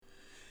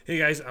Hey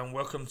guys, and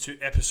welcome to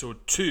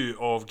episode 2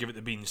 of Give It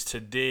the Beans.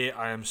 Today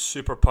I am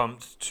super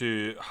pumped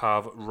to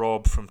have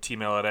Rob from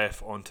Team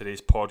LRF on today's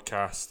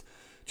podcast.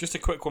 Just a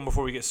quick one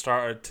before we get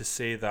started to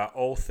say that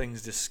all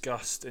things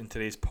discussed in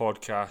today's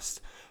podcast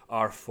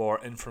are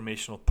for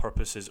informational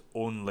purposes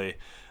only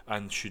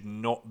and should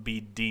not be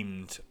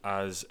deemed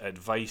as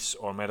advice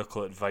or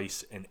medical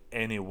advice in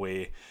any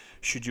way.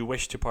 Should you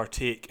wish to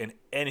partake in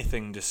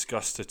anything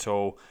discussed at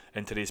all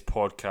in today's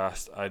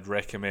podcast, I'd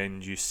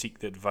recommend you seek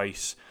the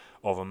advice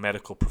of a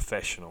medical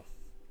professional.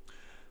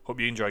 Hope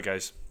you enjoy,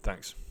 guys.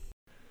 Thanks.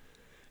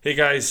 Hey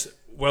guys,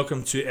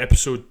 welcome to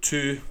episode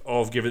 2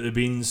 of Give It the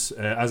Beans.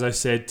 As I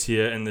said to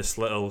you in this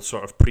little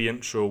sort of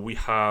pre-intro, we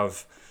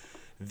have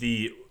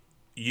the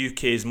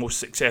UK's most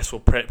successful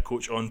prep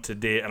coach on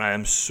today, and I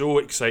am so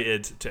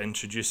excited to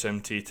introduce him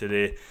to you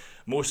today.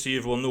 Most of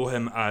you will know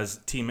him as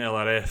Team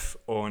LRF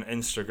on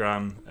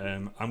Instagram.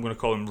 I'm going to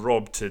call him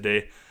Rob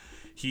today.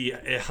 He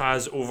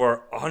has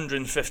over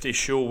 150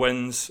 show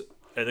wins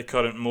at the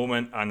current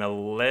moment, and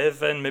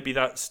 11, maybe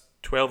that's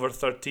 12 or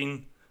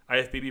 13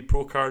 IFBB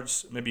Pro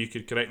cards. Maybe you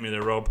could correct me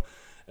there, Rob.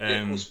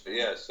 Nice.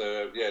 It's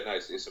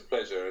a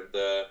pleasure.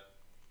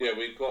 And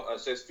we've got,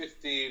 so it's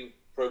 15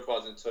 Pro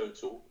cards in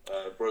total,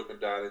 broken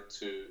down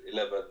into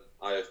 11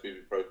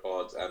 IFBB Pro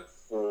cards and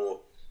 4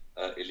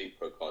 Elite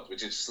Pro cards,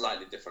 which is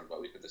slightly different,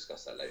 but we can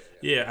discuss that later.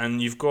 Yeah,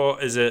 and you've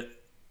got, is it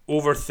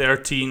over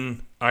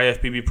 13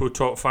 IFBB Pro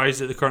top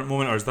 5s at the current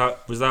moment, or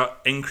was that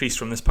increased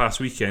from this past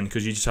weekend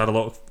because you just had a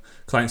lot of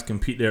clients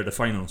compete there at the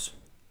finals?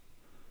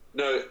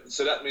 No,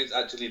 so that means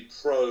actually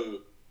pro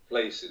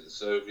places.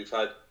 So we've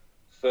had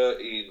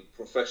 13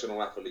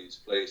 professional athletes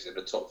place in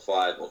the top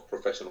 5 of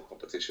professional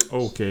competitions.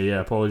 Okay,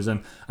 yeah, apologies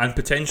then. And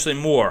potentially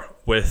more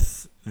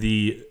with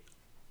the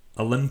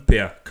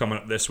Olympia coming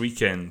up this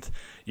weekend.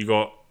 You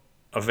got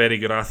a very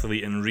good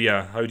athlete in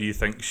Ria. How do you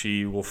think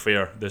she will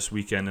fare this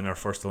weekend in her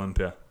first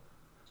Olympia?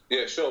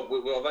 Yeah, sure.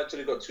 I've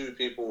actually got 2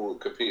 people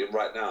competing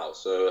right now.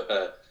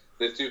 So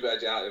there's 2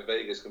 guys out in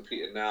Vegas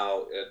competing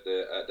now at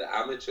the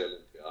amateur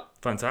Olympia.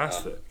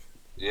 Fantastic.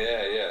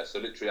 So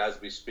literally as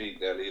we speak,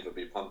 they'll either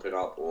be pumping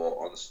up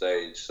or on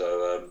stage.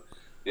 So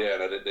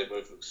they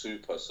both look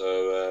super.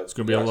 So it's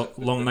going to be a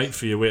long night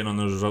for you waiting on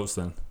those results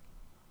then.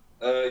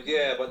 But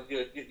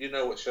you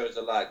know what shows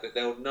are like. That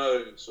they'll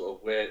know sort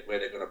of where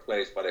they're going to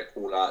place by their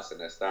call outs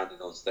and they're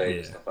standing on stage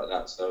and stuff like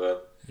that.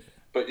 So.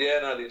 But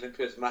the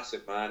Olympia's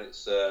massive, man.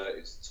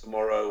 It's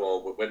tomorrow,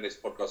 or when this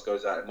podcast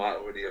goes out, it might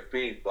already have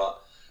been.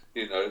 But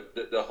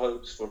the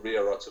hopes for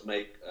Rio are to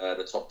make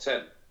the top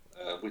 10,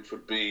 which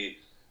would be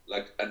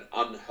like an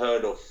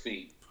unheard of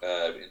feat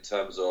in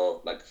terms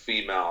of like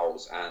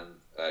females and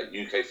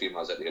UK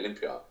females at the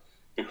Olympia,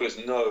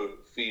 because no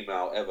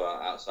female ever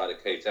outside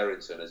of Kate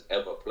Errington has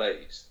ever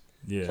placed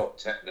top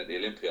 10 at the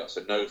Olympia.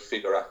 So no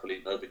figure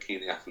athlete, no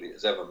bikini athlete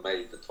has ever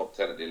made the top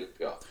 10 at the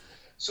Olympia.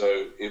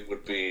 So it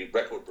would be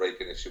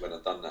record-breaking if she went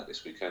and done that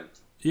this weekend.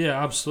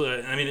 Yeah,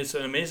 absolutely. I mean, it's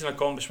an amazing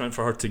accomplishment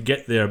for her to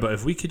get there, but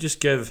if we could just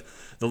give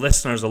the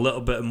listeners a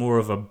little bit more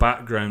of a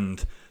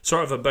background,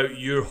 sort of about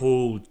your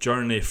whole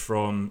journey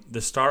from the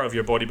start of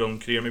your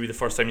bodybuilding career, maybe the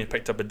first time you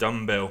picked up a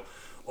dumbbell,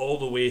 all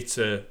the way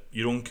to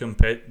your own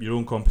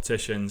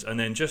competitions, and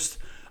then just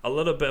a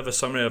little bit of a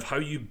summary of how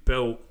you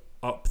built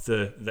up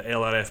the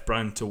LRF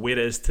brand to where it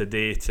is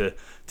today to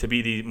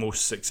be the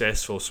most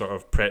successful sort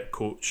of prep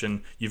coach.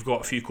 And you've got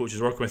a few coaches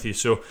working with you,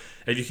 so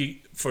if you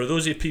could, for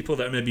those of you people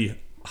that are maybe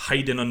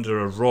hiding under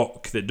a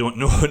rock that don't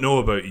know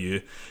about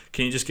you,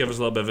 can you just give us a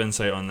little bit of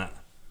insight on that?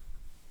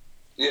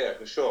 Yeah,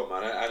 for sure,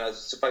 man. And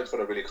thanks for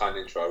the really kind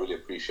intro. I really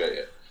appreciate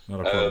it. Not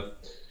a problem.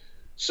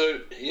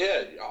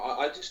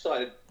 I just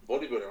started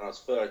bodybuilding when I was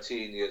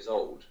 13 years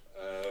old.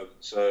 I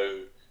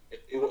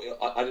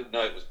didn't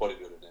know it was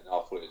bodybuilding then. I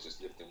thought it was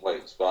just lifting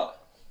weights.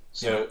 But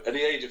at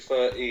the age of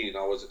 13,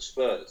 I was at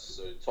Spurs,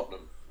 so in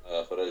Tottenham.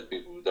 For those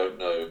people who don't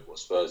know what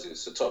Spurs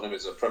is, so Tottenham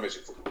is a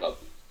Premiership football club.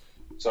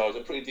 So I was a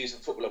pretty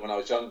decent footballer when I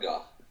was younger,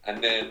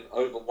 and then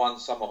over one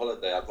summer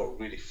holiday, I got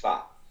really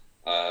fat,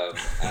 and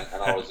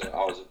I was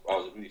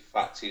a really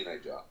fat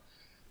teenager.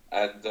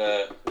 And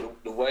the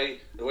way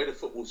the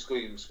football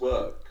schemes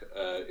work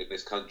in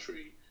this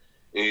country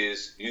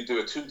is you do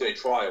a 2-day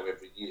trial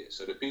every year.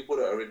 So the people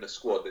that are in the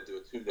squad, they do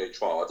a 2-day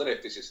trial. I don't know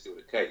if this is still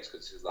the case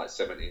because this is like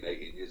 17,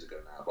 18 years ago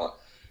now, but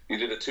you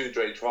did a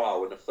 2-day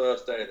trial, and the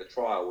first day of the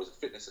trial was a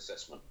fitness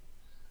assessment.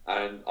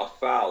 And I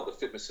failed the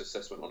fitness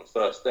assessment on the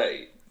first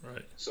day.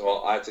 Right.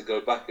 So I had to go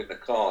back in the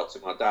car to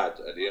my dad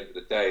at the end of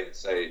the day and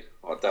say,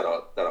 "Oh, Dad,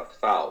 I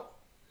failed."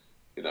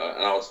 And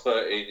I was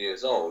 13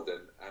 years old,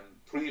 and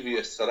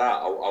previous to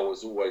that, I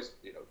was always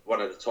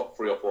one of the top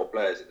 3 or 4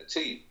 players in the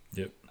team.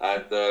 Yep.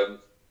 And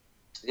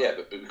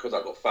but because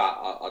I got fat,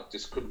 I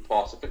just couldn't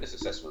pass the fitness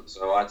assessment.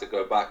 So I had to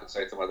go back and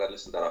say to my dad,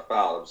 "Listen, Dad, I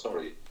failed. I'm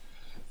sorry."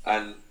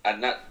 And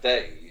that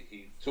day,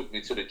 he took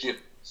me to the gym.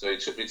 So he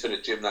took me to the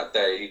gym that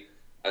day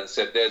and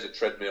said, "There's a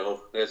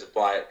treadmill, there's a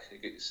bike, you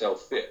get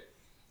yourself fit."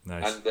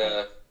 Nice.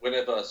 And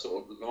whenever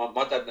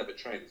my dad never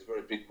trained. He's a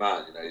very big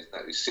man,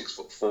 he's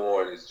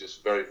 6'4" and he's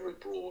just very, very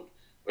broad.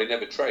 But he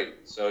never trained.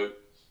 So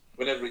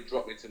whenever he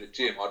dropped me to the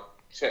gym, I'd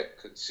check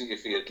and see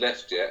if he had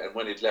left yet. And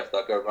when he'd left,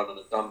 I'd go run on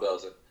the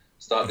dumbbells and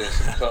start doing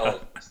some curls,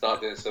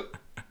 start doing some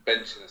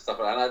benching and stuff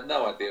like that. And I had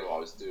no idea what I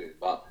was doing.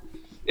 But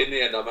in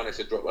the end, I managed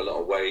to drop a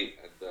lot of weight.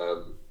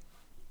 And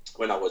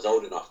when I was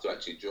old enough to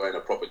actually join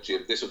a proper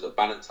gym, this was at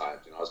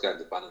Ballantyne's. I was going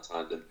to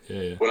Ballantyne's. And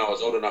when I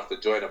was old enough to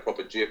join a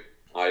proper gym,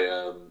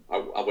 I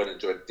went and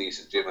joined a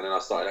decent gym. And then I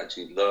started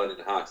actually learning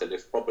how to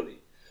lift properly.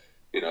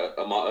 In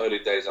my early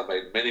days, I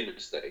made many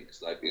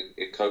mistakes, like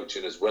in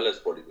coaching as well as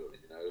bodybuilding.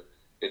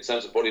 In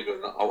terms of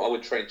bodybuilding, I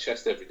would train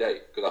chest every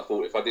day because I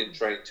thought if I didn't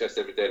train chest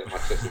every day, then my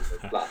chest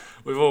would go flat.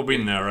 We've all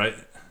been there, right?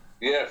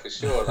 Yeah, for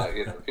sure.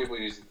 People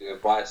used to do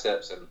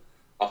biceps, and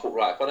I thought,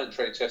 right, if I don't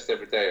train chest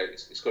every day,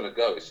 it's going to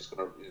go. It's just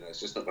going to, it's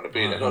just not going to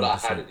be there. Not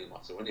that I had any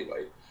muscle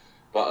anyway,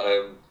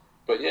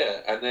 but yeah.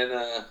 And then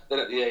at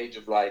the age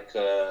of I'd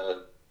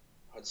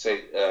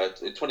say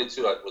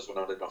 22 was when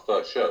I did my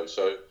first show.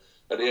 So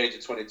at the age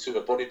of 22,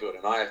 a bodybuilder,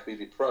 an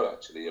IFBB pro,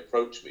 actually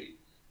approached me.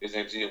 His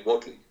name's Ian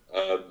Wadley.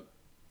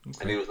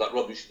 And he was like,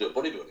 Rob, you should do a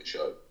bodybuilding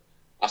show.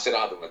 I said,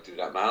 I don't want to do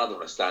that, man. I don't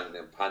want to stand in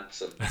them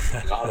pants, and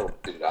I don't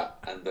want to do that.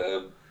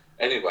 And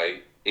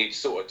anyway, he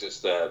sort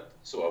of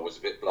was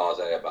a bit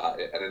blasé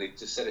about it. And then he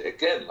just said it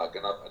again, like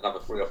another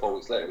 3 or 4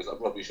 weeks later. He was like,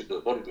 Rob, you should do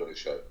a bodybuilding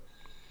show.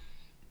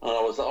 And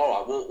I was like, all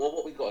right, well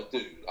what we got to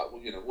do? Like,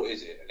 what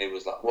is it? And he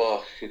was like,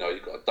 well, you've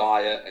got to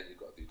diet and you've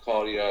got to do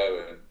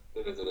cardio and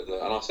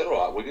da-da-da-da-da. And I said,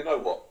 all right, well, you know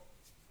what?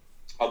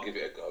 I'll give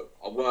it a go.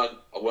 I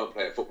weren't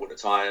playing football at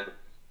the time.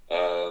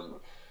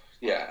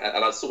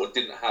 And I sort of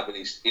didn't have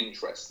any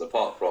interests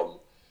apart from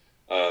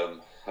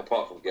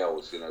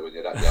girls, when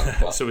you're that young.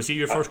 But, so was he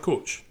your first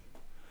coach?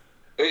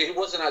 He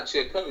wasn't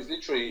actually a coach.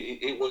 Literally,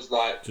 it was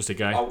like just a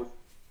guy. I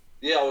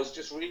was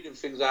just reading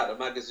things out of a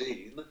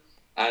magazine,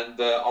 and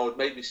I would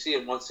maybe see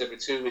him once every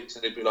 2 weeks,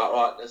 and he'd be like,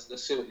 "All right,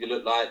 let's see what you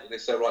look like." And they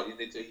say, "Right, you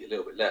need to eat a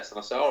little bit less." And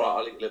I say, "All right,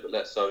 I'll eat a little bit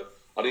less." So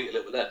I'd eat a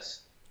little bit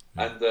less,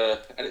 and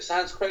it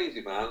sounds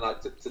crazy, man,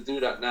 like to do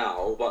that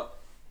now, but.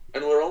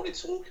 And we're only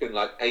talking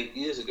like 9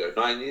 years ago.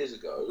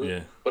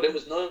 Yeah. But there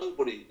was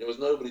nobody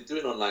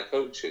doing online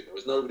coaching. There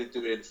was nobody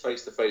doing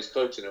face-to-face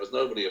coaching. There was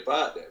nobody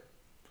about them.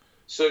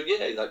 So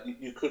yeah, like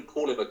you could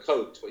call him a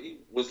coach, but he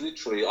was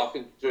literally, I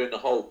think during the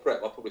whole prep,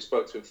 I probably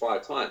spoke to him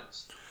 5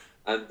 times.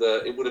 And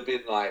it would have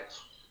been like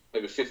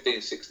maybe 15,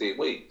 16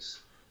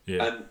 weeks.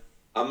 Yeah. And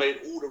I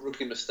made all the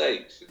rookie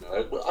mistakes,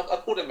 Well, I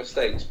call them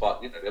mistakes,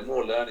 but, they're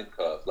more learning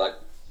curve. Like,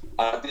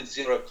 I did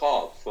 0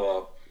 carb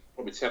for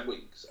probably 10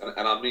 weeks,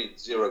 and I mean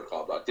 0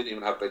 carb. Like, I didn't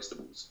even have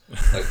vegetables.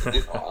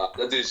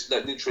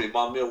 Literally,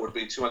 my meal would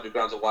be 200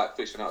 grams of white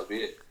fish, and that would be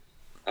it.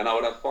 And I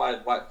would have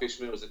 5 white fish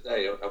meals a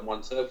day and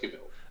 1 turkey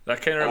meal.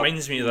 That kind of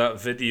reminds me of that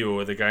video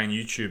of the guy on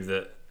YouTube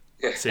that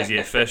says he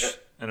had fish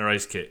and a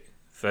rice cake.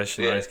 Fish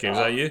and a rice cake. Was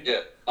that you?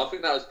 Yeah, I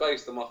think that was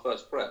based on my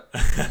first prep.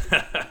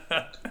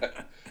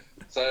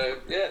 So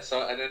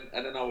and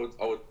then I would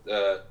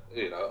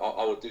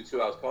do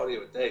 2 hours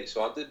cardio a day.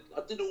 So I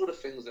did all the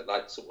things that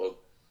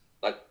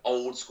like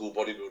old school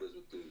bodybuilders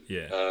would do.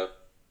 Yeah.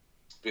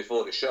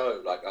 Before the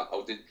show, like I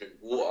didn't drink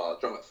water. I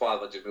drank like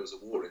 500 mils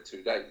of water in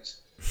 2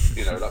 days.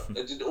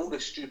 I did all the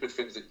stupid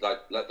things that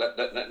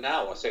like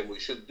now I say, well,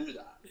 you shouldn't do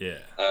that. Yeah.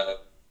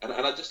 And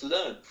I just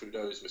learned through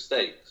those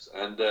mistakes.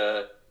 And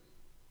I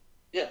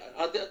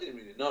didn't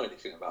really know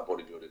anything about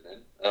bodybuilding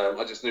then.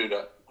 I just knew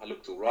that I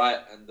looked all right,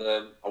 and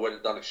I went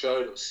and done a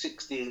show. There was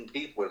 16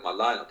 people in my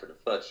lineup for the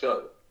first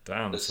show.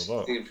 Damn, that's a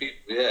lot. 16 people.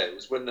 Yeah, it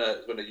was when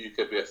the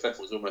UK BFF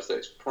was almost at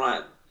its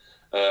prime.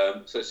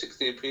 So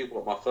 16 people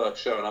at my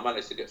first show, and I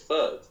managed to get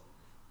 3rd.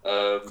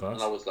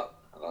 And I was like,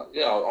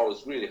 I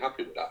was really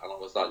happy with that. And I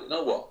was like, you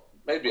know what?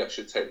 Maybe I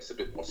should take this a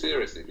bit more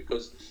seriously,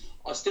 because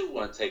I still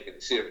weren't taking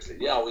it seriously.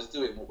 Yeah, I was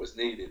doing what was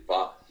needed,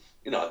 but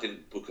I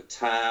didn't book a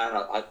tan.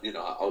 I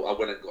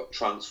went and got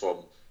trunks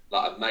from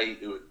like a mate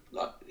who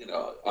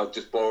I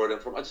just borrowed them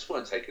from. I just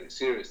weren't taking it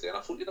seriously, and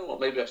I thought, you know what?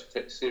 Maybe I should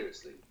take it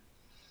seriously.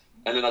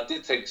 And then I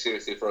did take it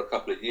seriously for a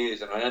couple of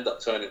years, and I ended up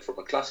turning from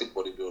a classic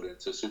bodybuilder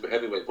into a super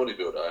heavyweight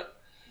bodybuilder. And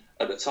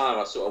at the time,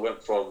 I sort of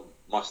went from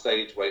my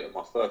stage weight on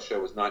my first show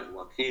was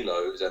 91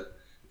 kilos, and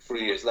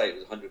 3 years later it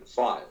was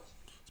 105.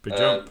 It's a big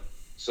jump.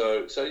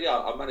 So yeah,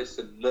 I managed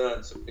to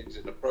learn some things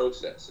in the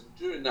process, and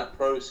during that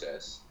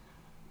process,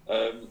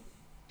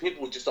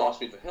 people would just ask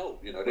me for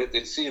help.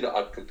 They'd see that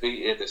I'd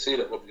competed, they see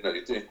that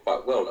you're doing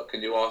quite well. Like,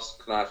 can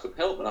I have some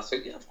help? And I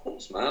said, yeah, of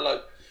course, man.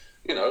 Like,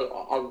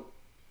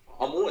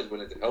 I'm always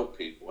willing to help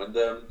people, and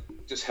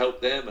just help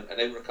them. And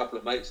they were a couple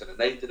of mates, and then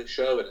they did a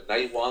show, and then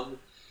they won.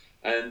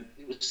 And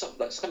it was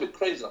something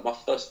crazy. Like, my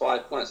first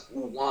 5 clients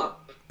all won.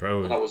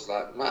 Bro. And I was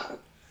like, man,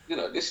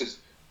 this is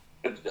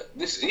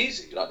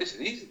easy. Like, this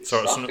is easy. This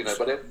so stuff,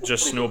 but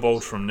just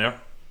snowballed from there.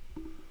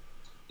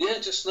 Yeah,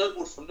 just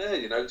snowballed from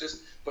there.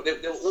 But they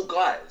were all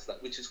guys,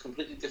 like, which is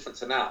completely different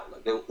to now.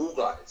 Like, they were all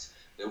guys.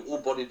 They were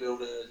all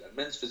bodybuilders, and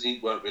men's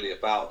physique weren't really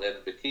about them,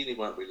 and bikini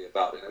weren't really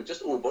about them. They were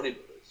just all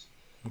bodybuilders.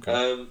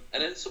 Okay.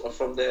 And then sort of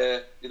from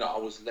there, I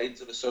was late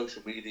to the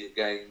social media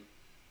game.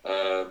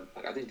 I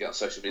didn't get on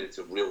social media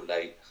until real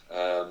late.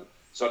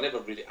 So I never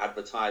really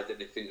advertised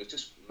anything. It was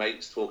just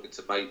mates talking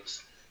to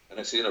mates. And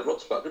they say,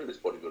 Rob's quite good at this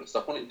bodybuilding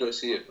stuff. Why don't you go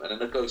see him? And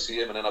then I go see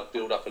him, and then I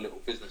build up a little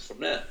business from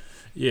there.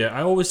 Yeah,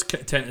 I always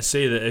tend to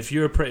say that if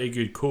you're a pretty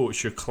good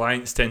coach, your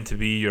clients tend to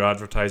be your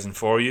advertising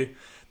for you.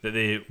 That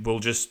they will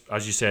just,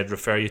 as you said,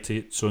 refer you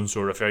to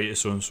so-and-so, refer you to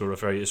so-and-so,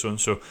 refer you to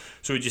so-and-so.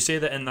 So would you say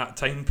that in that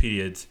time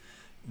period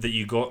that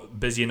you got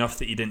busy enough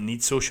that you didn't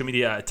need social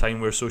media at a time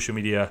where social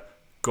media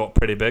got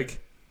pretty big?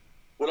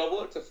 Well, I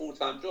worked a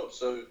full-time job,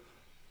 so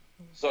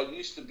I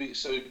used to be,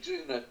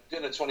 during the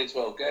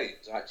 2012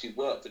 Games, I actually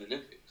worked at the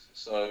Olympics.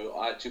 So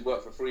I actually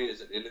worked for 3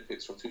 years at the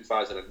Olympics from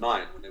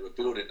 2009 when they were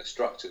building the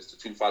structures to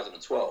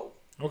 2012.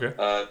 Okay.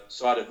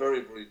 So I had a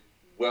very, very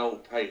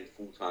well-paid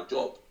full-time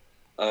job.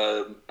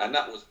 And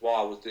that was while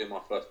I was doing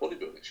my first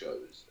bodybuilding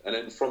shows. And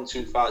then from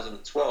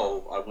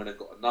 2012, I went and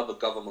got another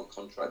government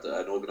contract at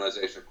an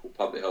organisation called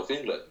Public Health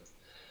England.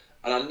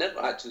 And I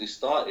never actually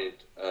started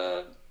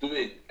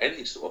doing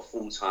any sort of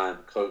full-time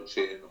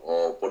coaching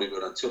or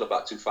bodybuilding until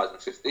about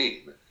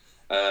 2015.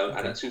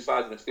 And in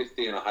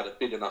 2015, I had a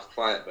big enough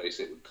client base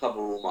that would cover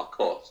all my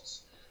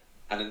costs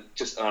and then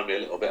just earn me a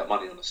little bit of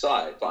money on the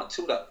side. But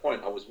until that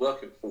point, I was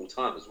working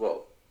full-time as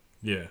well.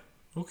 Yeah.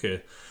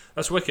 Okay.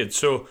 That's wicked.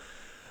 So,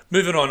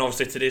 moving on,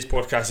 obviously today's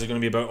podcast is going to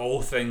be about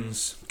all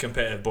things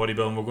competitive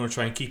bodybuilding. We're going to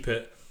try and keep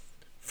it,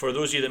 for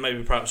those of you that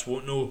maybe perhaps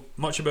won't know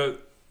much about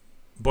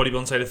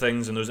bodybuilding side of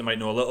things and those that might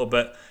know a little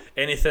bit,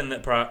 anything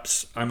that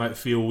perhaps I might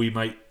feel we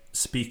might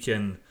speak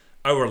in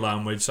our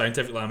language,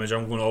 scientific language,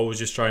 I'm going to always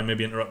just try and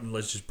maybe interrupt and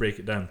let's just break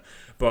it down.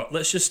 But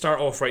let's just start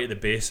off right at the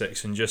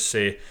basics and just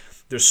say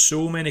there's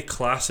so many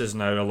classes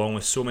now along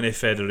with so many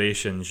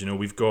federations.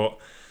 We've got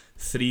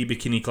 3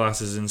 bikini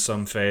classes in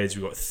some feds,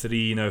 we've got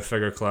 3 now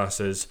figure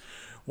classes.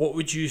 What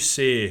would you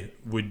say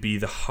would be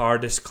the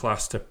hardest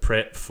class to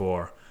prep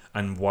for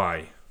and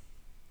why?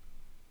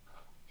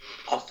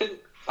 I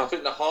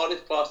think the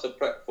hardest class to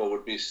prep for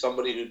would be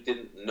somebody who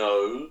didn't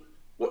know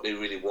what they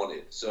really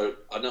wanted. So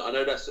I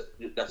know that's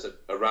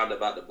a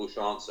roundabout the bush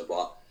answer,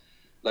 but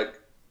like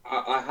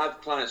I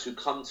have clients who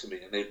come to me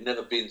and they've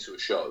never been to a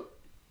show.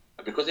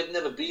 And because they've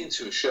never been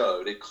to a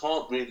show, they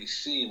can't really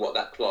see what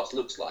that class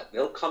looks like.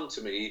 They'll come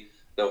to me,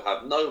 they'll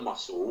have no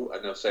muscle,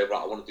 and they'll say,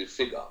 right, I want to do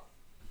figure.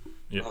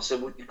 Yeah. I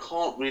said, well, you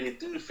can't really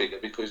do figure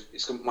because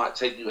it might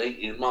take you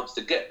 18 months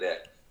to get there.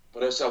 But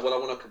they'll say, well, I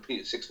want to compete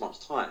in 6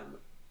 months' time.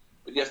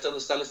 But you have to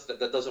understand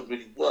that doesn't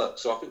really work.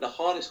 So I think the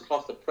hardest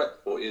class to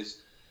prep for is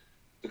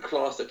the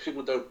class that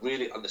people don't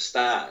really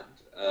understand.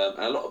 And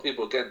a lot of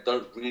people, again,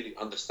 don't really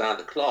understand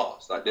the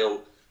class. Like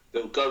they'll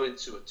go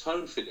into a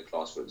tone figure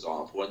class, for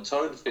example, and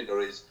tone figure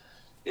is,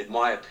 in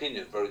my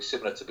opinion, very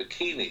similar to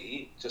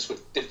bikini, just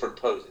with different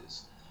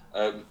poses.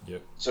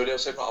 So they'll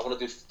say, I want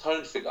to do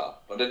tone figure,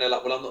 but then they're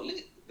like, well, I'm not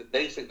lean.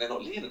 They think they're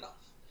not lean enough.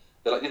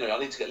 They're like, I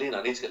need to get leaner,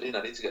 I need to get leaner,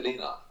 I need to get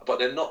leaner. But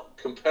they're not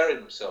comparing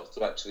themselves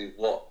to actually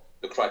what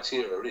the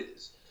criteria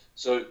is.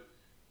 So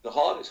the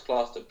hardest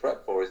class to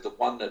prep for is the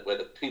one where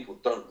the people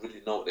don't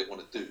really know what they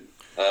want to do.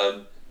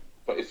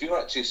 But if you're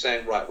actually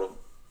saying, right, well,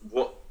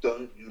 what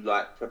don't you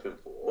like prepping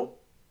for?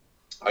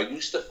 I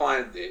used to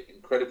find it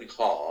incredibly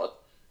hard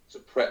to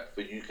prep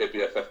for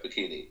UKBFF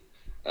bikini.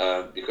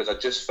 Because I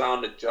just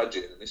found the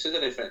judging, and this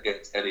isn't anything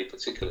against any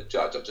particular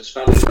judge, I just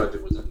found the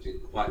judging was actually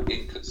quite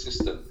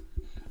inconsistent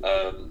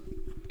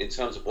in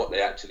terms of what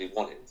they actually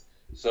wanted.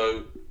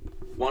 So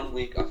one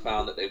week I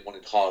found that they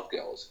wanted hard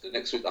girls, the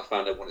next week I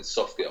found they wanted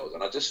soft girls,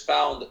 and I just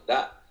found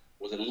that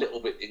was a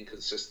little bit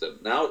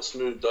inconsistent. Now it's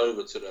moved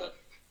over to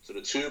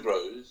the two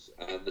bros,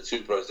 and the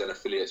two bros then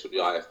affiliates with the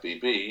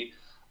IFBB.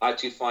 I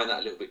actually find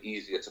that a little bit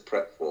easier to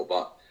prep for,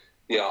 but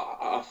yeah,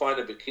 I find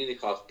the bikini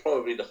class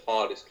probably the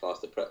hardest class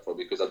to prep for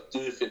because I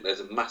do think there's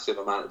a massive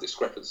amount of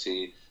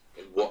discrepancy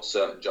in what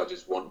certain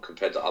judges want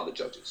compared to other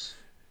judges.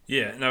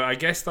 Yeah, now I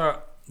guess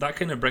that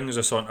kind of brings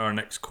us on to our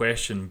next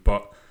question,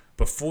 but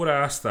before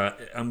I ask that,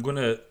 I'm going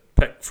to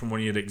pick from one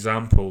of your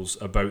examples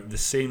about the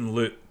same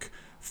look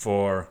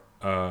for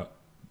a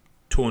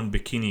toned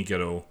bikini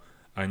girl,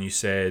 and you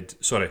said,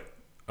 toned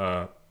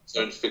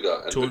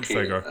figure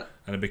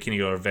and a bikini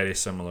girl are very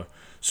similar.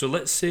 So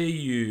let's say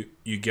you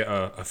get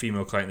a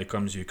female client that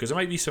comes to you, because there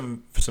might be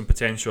some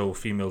potential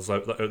females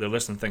out there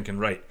listening thinking,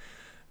 right,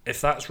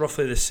 if that's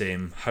roughly the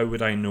same, how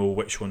would I know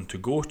which one to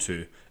go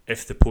to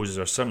if the poses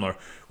are similar?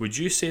 Would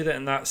you say that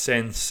in that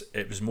sense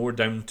it was more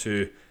down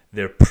to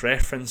their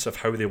preference of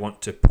how they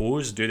want to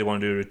pose? Do they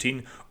want to do a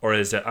routine? Or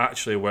is it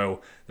actually,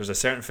 well, there's a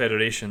certain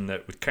federation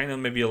that would kind of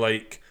maybe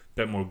like a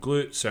bit more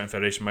glutes, certain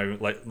federation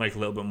might like a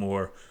little bit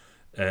more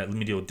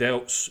medial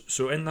delts.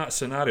 So in that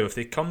scenario, if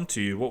they come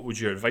to you, what would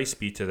your advice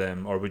be to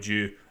them, or would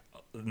you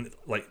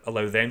like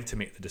allow them to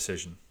make the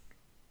decision?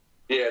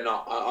 Yeah,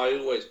 no, I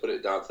always put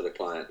it down to the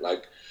client.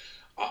 Like,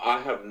 I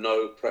have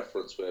no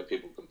preference where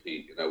people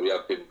compete. We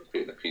have people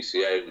competing at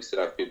PCA, we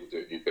still have people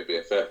doing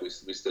UKBFF,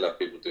 we still have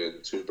people doing the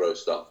two bro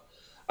stuff.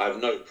 I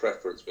have no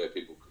preference where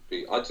people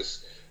compete.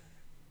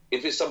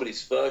 If it's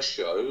somebody's first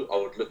show, I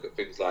would look at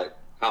things like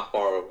how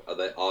far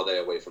are they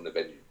away from the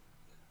venue.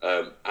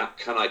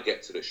 Can I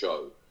get to the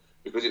show?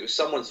 Because if it's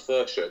someone's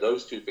first show,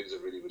 those two things are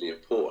really, really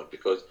important.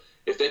 Because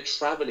if they're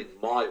traveling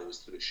miles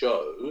to the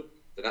show,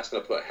 then that's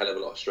going to put a hell of a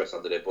lot of stress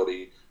under their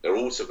body. They're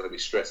also going to be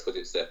stressed because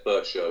it's their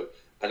first show.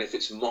 And if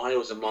it's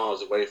miles and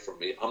miles away from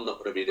me, I'm not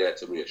going to be there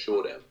to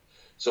reassure them.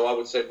 So I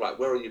would say, right,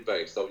 where are you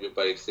based? Oh, you're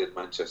based in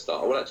Manchester.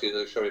 Oh, well, actually,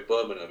 there's a show in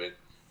Birmingham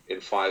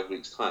in 5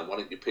 weeks' time. Why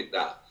don't you pick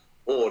that?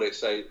 Or they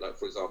say, like,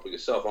 for example,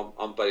 yourself,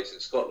 I'm based in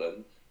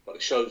Scotland, but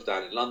the show's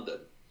down in London.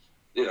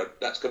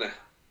 That's going to,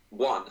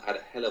 one, add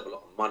a hell of a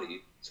lot of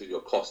money to your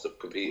cost of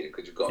competing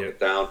because you've got to get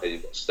down there,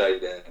 you've got to stay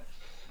there.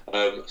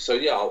 So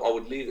yeah, I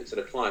would leave it to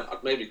the client.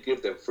 I'd maybe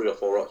give them 3 or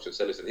 4 options.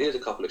 Say, listen, here's a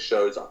couple of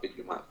shows I think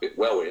you might fit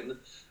well in.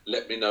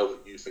 Let me know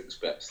what you think's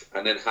best,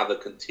 and then have a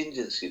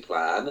contingency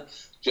plan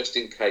just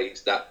in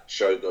case that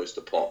show goes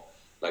to pot.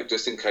 Like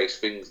just in case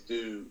things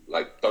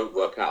don't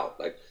work out.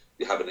 Like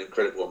you have an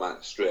incredible amount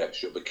of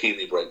stress, your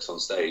bikini breaks on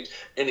stage,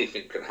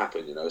 anything can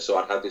happen. So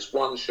I'd have this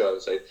one show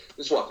and say,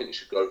 this is what I think you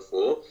should go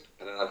for,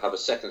 and then I'd have a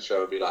second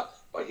show and be like,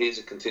 but here's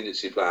a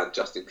contingency plan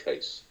just in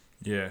case.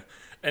 Yeah.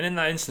 And in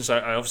that instance,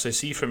 I obviously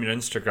see from your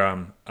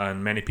Instagram,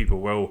 and many people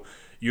will,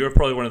 you're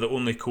probably one of the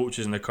only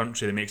coaches in the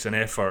country that makes an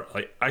effort.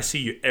 Like I see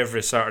you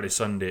every Saturday,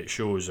 Sunday at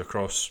shows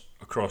across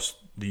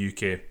the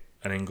UK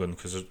and England,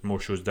 because there's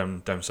more shows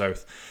down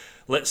south.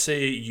 Let's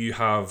say you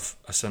have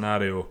a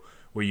scenario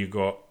where you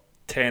got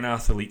 10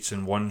 athletes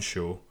in one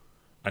show,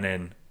 and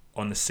then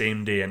on the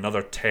same day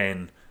another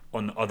 10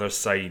 on the other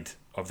side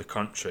of the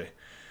country.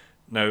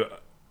 Now,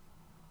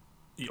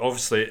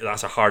 obviously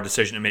that's a hard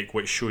decision to make.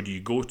 Which show do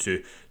you go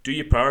to? Do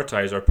you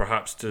prioritise, or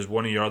perhaps does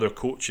one of your other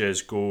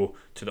coaches go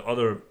to the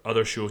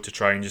other show to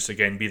try and just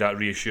again be that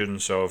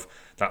reassurance of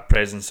that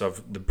presence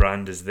of the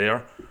brand is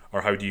there,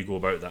 or how do you go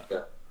about that?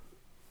 Yeah.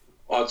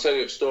 I'll tell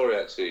you a story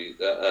actually.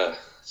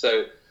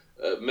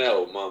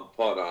 Mel, my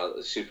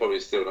partner, she's probably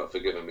still not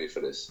forgiven me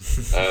for this.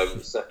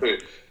 So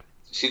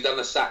she'd done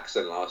a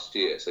Saxon last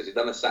year.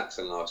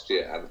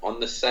 And on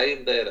the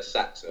same day of the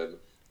Saxon,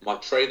 my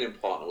training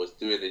partner was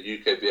doing the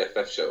UK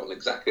BFF show on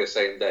exactly the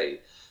same day,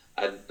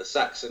 and the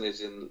Saxon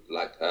is in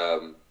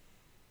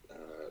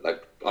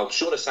I'm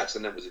sure the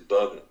Saxon then was in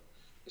Birmingham.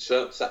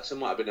 The Saxon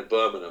might have been in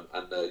Birmingham,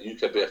 and the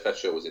UK BFF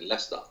show was in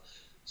Leicester.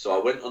 So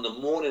I went on the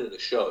morning of the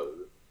show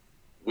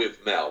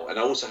with Mel, and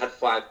I also had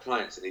 5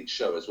 clients in each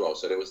show as well.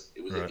 So it was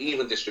right. An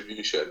even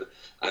distribution,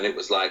 and it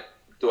was like,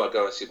 do I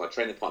go and see my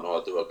training partner,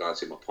 or do I go and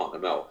see my partner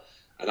Mel?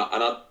 And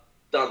I'd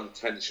done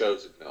 10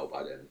 shows with Mel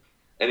by then.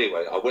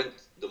 Anyway, I went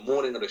the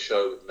morning of the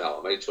show with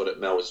Mel. I made sure that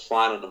Mel was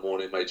fine in the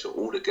morning, made sure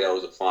all the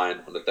girls are fine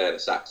on the day of the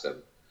Saxon.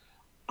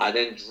 I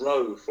then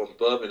drove from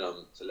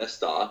Birmingham to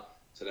Leicester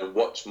to then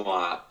watch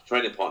my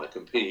training partner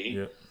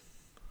compete,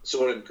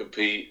 saw him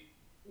compete,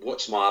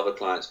 watched my other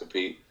clients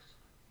compete,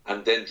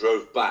 and then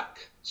drove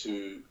back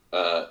to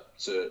the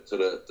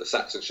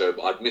Saxon show,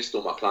 but I'd missed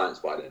all my clients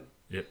by then.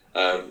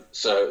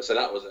 So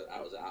that was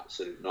an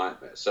absolute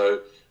nightmare.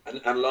 So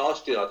and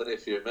last year, I don't know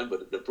if you remember,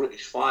 the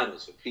British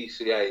finals for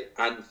PCA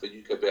and for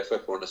UK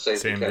were on the same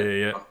weekend.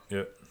 Day,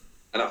 yeah.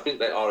 And I think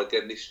they are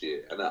again this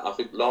year. And I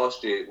think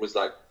last year it was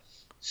like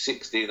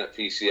 16 at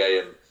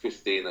PCA and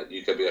 15 at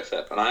UK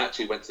And I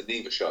actually went to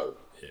neither show.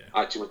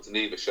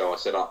 I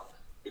set up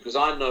because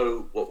I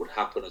know what would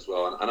happen as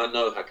well, and I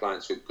know how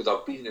clients feel because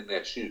I've been in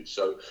their shoes.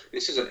 So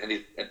this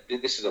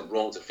isn't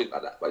wrong to think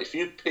like that. But if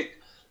you pick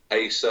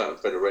a certain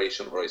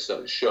federation or a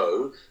certain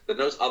show, then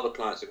those other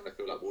clients are going to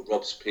feel like, well,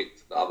 Rob's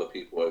picked the other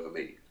people over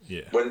me.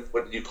 Yeah. When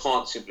you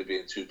can't simply be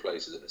in 2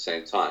 places at the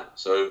same time.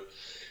 So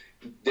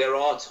there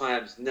are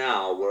times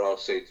now where I'll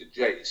say to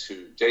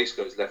Jace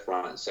goes left,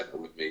 right, and centre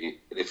with me,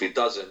 and if he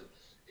doesn't,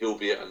 he'll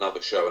be at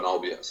another show and I'll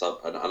be at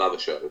another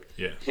show.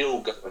 Yeah.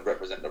 He'll go and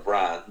represent the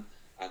brand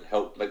and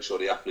help make sure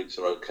the athletes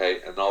are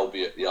okay, and I'll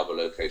be at the other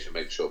location,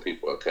 make sure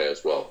people are okay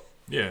as well.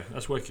 Yeah,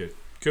 that's wicked.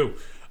 Cool.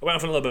 I went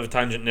off on a little bit of a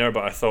tangent there,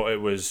 but I thought it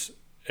was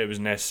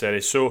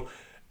necessary. So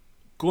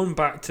going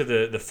back to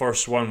the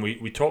first one,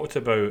 we talked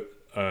about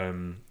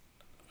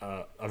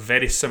a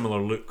very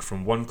similar look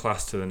from one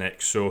class to the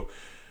next. So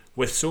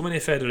with so many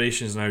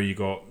federations now, you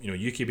got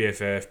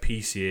UKBFF,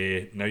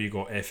 PCA, now you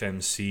got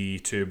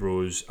FMC, Two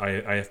Bros,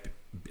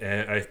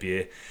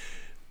 IFBA.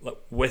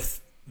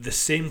 With the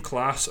same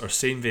class or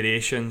same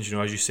variations,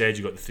 as you said,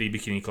 you got the 3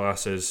 bikini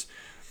classes.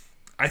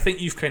 I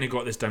think you've kind of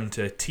got this down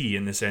to a T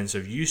in the sense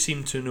of you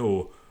seem to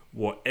know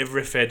what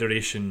every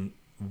federation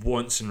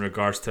wants in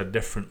regards to a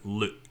different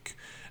look.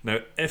 Now,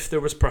 if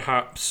there was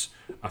perhaps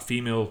a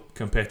female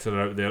competitor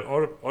out there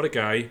or a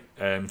guy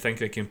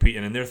thinking of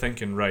competing, and they're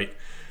thinking, right,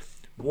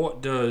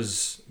 what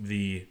does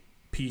the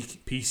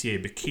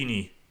PCA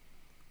bikini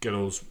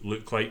girls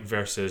look like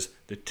versus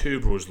the Two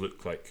Bros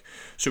look like?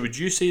 So would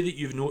you say that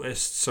you've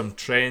noticed some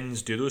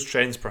trends? Do those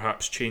trends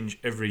perhaps change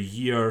every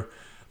year,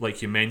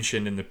 like you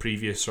mentioned in the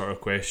previous sort of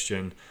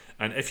question?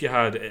 And if you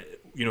had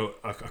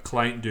a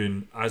client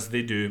doing, as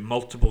they do,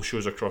 multiple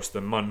shows across the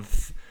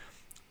month,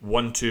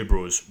 1 Two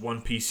Bros,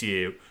 1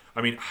 PCA,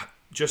 I mean,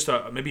 just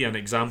maybe an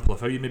example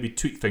of how you maybe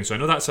tweak things. So I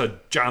know that's a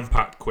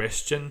jam-packed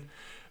question,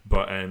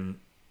 but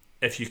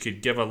if you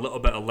could give a little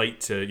bit of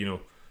light to,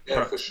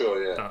 yeah, for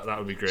sure, yeah, that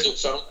would be great.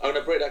 So I'm going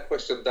to break that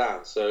question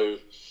down. So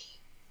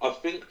I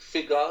think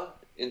figure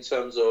in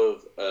terms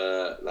of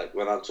like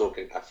when I'm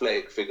talking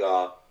athletic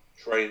figure,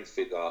 trained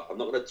figure, I'm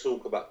not going to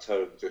talk about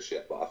tone just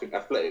yet, but I think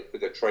athletic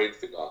figure, trained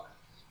figure,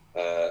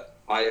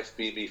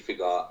 IFBB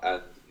figure,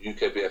 and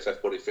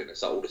UKBFF body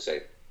fitness are all the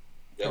same.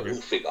 They're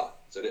all figure.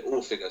 So they're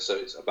all figure. So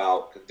it's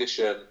about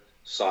condition,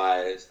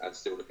 size, and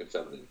still looking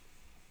feminine.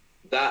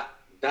 That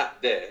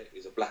there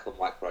is a black and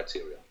white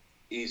criteria.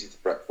 Easy to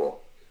prep for.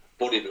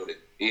 Bodybuilding,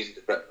 easy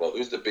to prep for.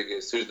 Who's the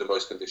biggest? Who's the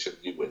most conditioned?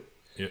 You win.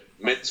 Yep.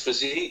 Men's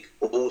physique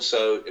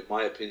also, in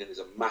my opinion, is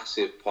a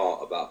massive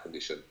part about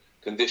condition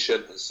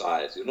and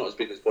size. You're not as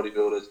big as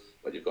bodybuilders,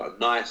 but you've got a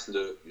nice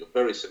look. You're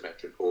very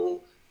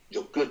symmetrical.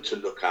 You're good to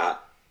look at.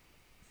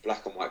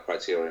 Black and white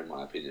criteria, in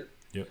my opinion.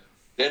 Yep.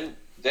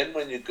 Then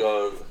when you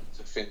go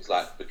to things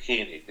like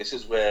bikini, this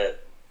is where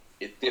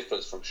it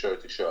differs from show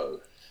to show.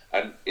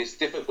 And it's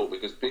difficult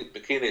because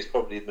bikini is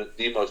probably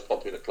the most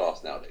popular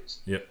class nowadays.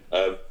 Yep.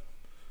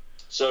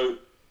 So,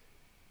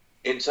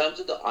 in terms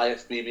of the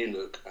IFBB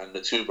look and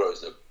the two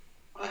bros look,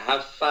 I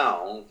have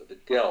found that the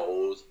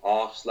girls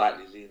are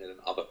slightly leaner than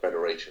other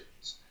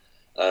federations.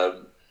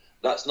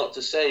 That's not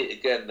to say,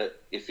 again, that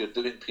if you're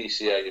doing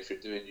PCA, if you're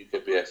doing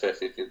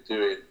UKBFF, if you're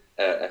doing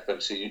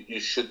FMC, you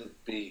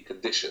shouldn't be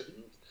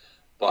conditioned.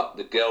 But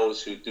the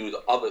girls who do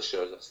the other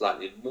shows are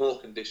slightly more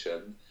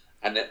conditioned,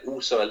 and they're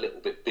also a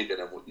little bit bigger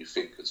than what you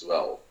think as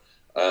well.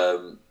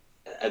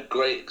 A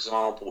great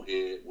example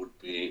here would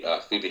be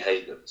Phoebe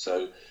Hagen.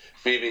 So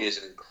Phoebe is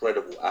an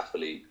incredible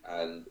athlete,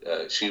 and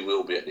she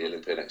will be at the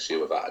Olympia next year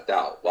without a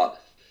doubt. But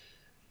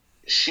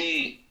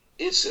she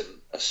isn't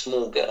a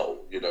small girl.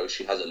 You know,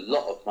 she has a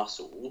lot of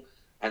muscle,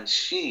 and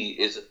she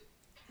is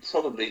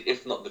probably,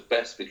 if not the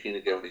best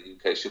bikini girl in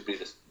the UK, she'll be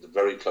the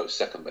very close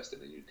second best in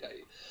the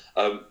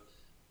UK.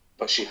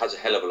 But she has a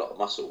hell of a lot of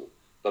muscle.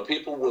 But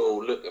people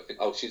will look and think,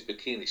 oh, she's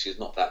bikini, she's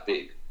not that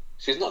big.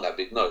 She's not that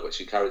big, no, but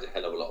she carries a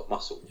hell of a lot of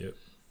muscle. Yep.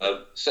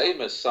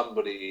 Same as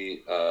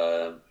somebody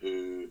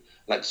who,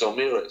 like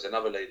Zomira, is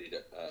another lady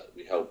that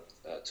we helped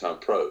turn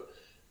pro.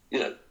 You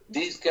know,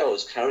 these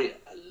girls carry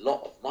a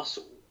lot of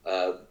muscle.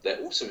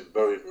 They're also in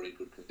very, very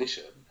good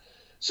condition.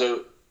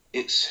 So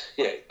it's,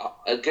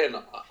 again,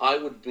 I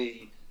would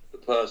be the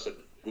person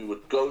who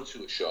would go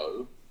to a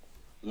show,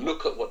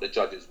 look at what the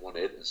judges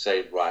wanted and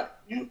say, right,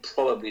 you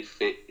probably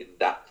fit in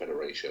that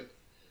federation.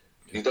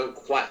 You don't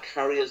quite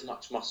carry as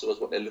much muscle as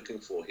what they're looking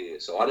for here.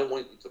 So I don't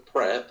want you to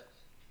prep,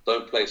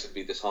 don't place and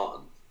be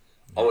disheartened.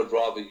 I would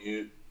rather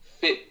you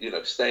fit,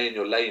 stay in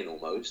your lane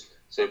almost.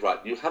 Say,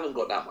 right, you haven't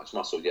got that much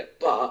muscle yet,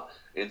 but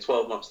in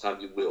 12 months'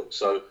 time you will.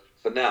 So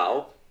for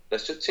now,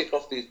 let's just tick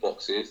off these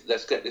boxes.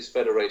 Let's get this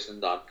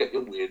federation done, get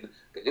your win,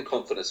 get your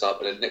confidence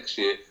up, and then next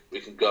year we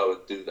can go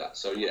and do that.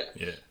 So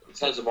in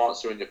terms of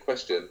answering your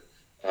question,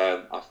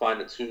 I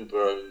find the two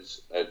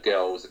bros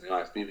girls and the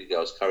IFBB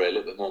girls carry a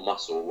little bit more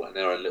muscle and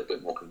they're a little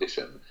bit more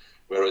conditioned,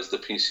 whereas the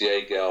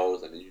PCA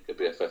girls and the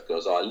UKBFF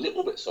girls are a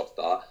little bit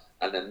softer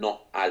and they're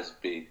not as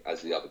big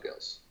as the other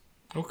girls.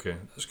 Okay,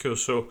 that's cool.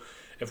 So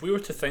if we were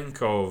to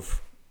think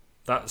of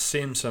that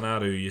same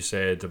scenario you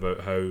said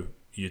about how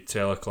you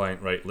tell a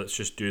client, right, let's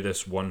just do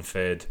this one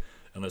fed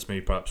and let's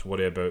maybe perhaps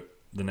worry about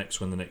the next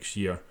one the next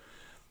year,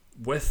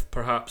 with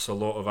perhaps a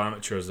lot of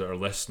amateurs that are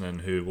listening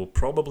who will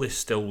probably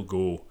still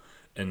go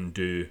and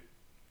do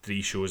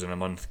 3 shows in a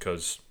month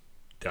because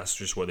that's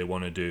just what they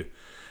want to do,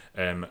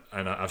 and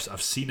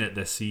I've seen it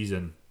this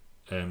season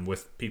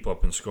with people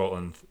up in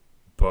Scotland.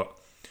 But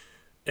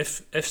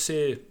if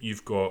say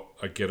you've got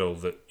a girl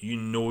that you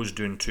know is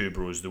doing 2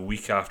 bros the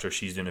week after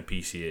she's doing a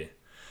PCA,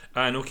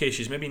 and okay,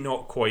 she's maybe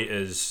not quite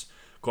as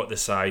got the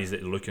size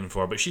that you're looking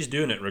for, but she's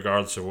doing it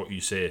regardless of what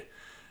you say.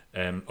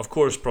 Of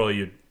course, probably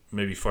you'd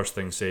maybe first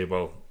thing say,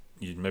 well,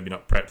 you'd maybe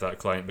not prep that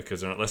client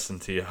because they're not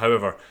listening to you.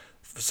 However,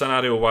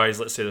 scenario wise,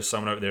 let's say there's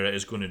someone out there that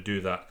is going to do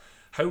that.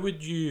 How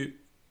would you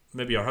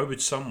how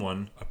would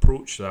someone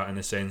approach that in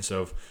the sense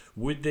of,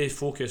 would they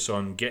focus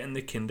on getting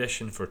the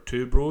condition for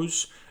 2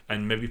 bros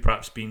and maybe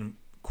perhaps being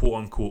quote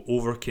unquote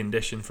over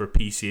conditioned for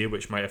PCA,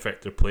 which might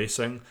affect their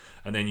placing,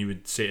 and then you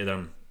would say to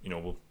them,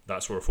 well,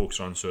 that's what we're focused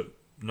on, so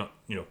not,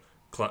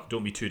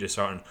 don't be too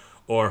disheartened?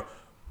 Or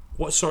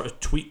what sort of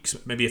tweaks,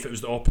 maybe if it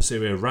was the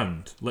opposite way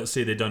around, let's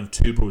say they done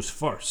 2 bros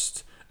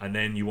first and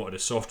then you wanted a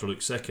softer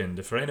look second.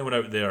 If for anyone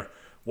out there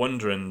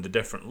wondering the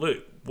different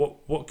look,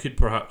 what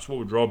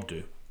would Rob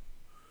do?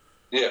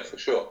 Yeah, for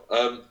sure.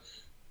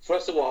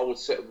 First of all, I would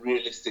set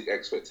realistic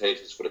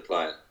expectations for the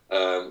client.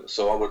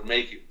 So I would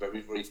make it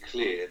very, very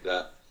clear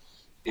that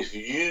if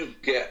you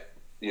get,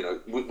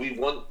 we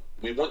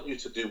want you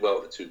to do well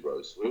at the 2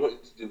 bros. We want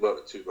you to do well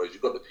at the 2 bros.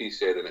 You've got the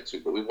PCA the next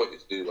week, but we want you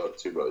to do well at the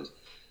 2 bros.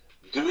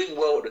 Doing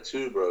well at the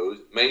 2 bros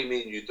may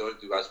mean you don't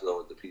do as well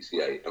at the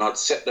PCA, and I'd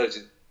set those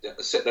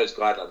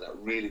guidelines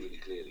out really, really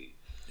clearly.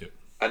 Yep.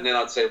 And then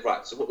I'd say,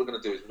 right, so what we're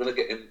going to do is we're going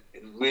to get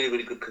in really,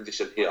 really good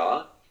condition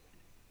here,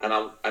 and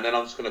then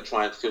I'm just going to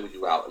try and fill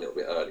you out a little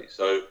bit early.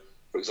 So,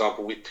 for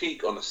example, we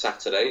peak on a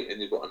Saturday,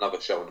 and you've got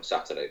another show on a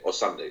Saturday or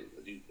Sunday.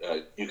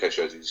 UK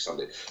shows usually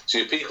Sunday, so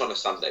you peak on a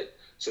Sunday.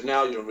 So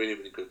now you're in really,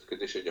 really good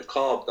condition. You're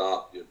carved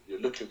up.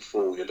 You're looking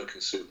full. You're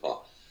looking super.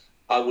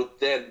 I would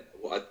then,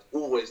 what I'd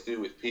always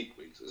do with peak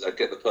weeks is I'd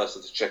get the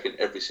person to check in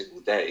every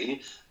single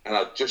day, and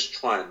I'd just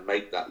try and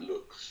make that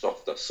look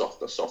softer,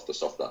 softer, softer,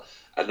 softer.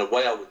 And the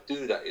way I would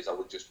do that is I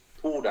would just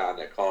pull down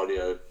their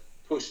cardio,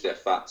 push their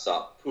fats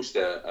up, push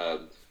their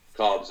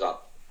carbs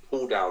up,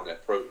 pull down their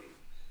protein.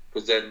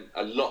 Because then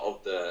a lot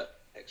of the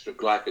extra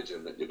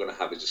glycogen that you're going to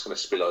have is just going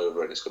to spill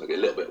over, and it's going to be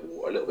a little bit of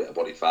water, a little bit of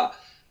body fat,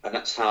 and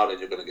that's how then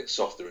you're going to get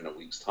softer in a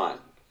week's time.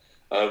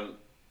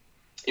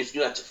 If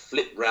you had to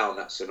flip round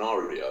that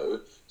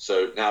scenario,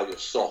 so now you're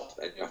soft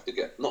and you have to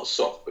get, not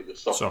soft, but you're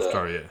softer.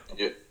 Softer,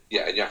 yeah.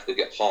 And you have to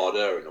get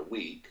harder in a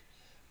week,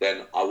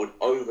 then I would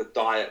over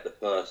diet the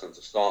person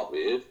to start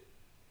with,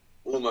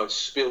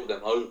 almost spill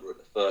them over at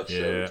the first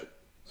show.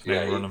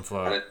 Run them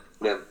flat. And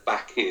then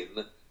back in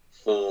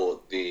for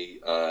the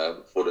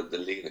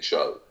leaner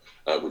show,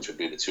 which would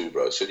be the two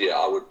bros. So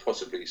I would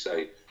possibly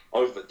say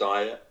over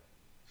diet,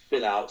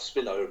 fill out,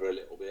 spill over a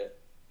little bit,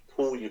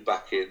 pull you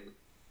back in,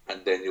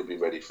 and then you'll be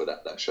ready for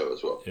that show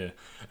as well. Yeah,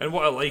 and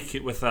what I like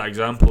it with that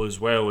example as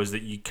well is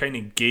that you kind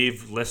of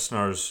gave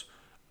listeners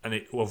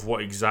of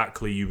what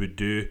exactly you would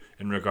do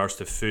in regards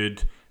to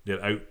food,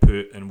 their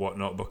output and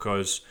whatnot,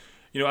 because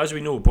as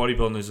we know,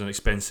 bodybuilding is an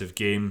expensive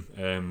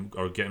game,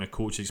 or getting a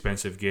coach is an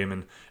expensive game,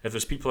 and if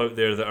there's people out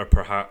there that are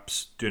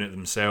perhaps doing it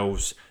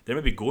themselves, they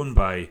may be going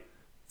by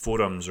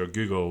forums or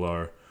Google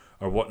or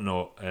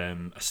whatnot,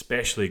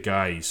 especially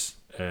guys.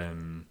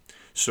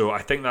 So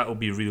I think that will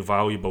be real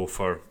valuable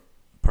for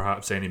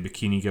perhaps any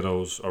bikini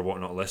girls or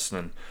whatnot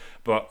listening.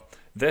 But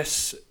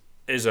this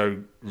is a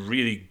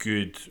really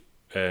good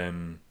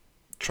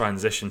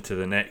transition to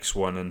the next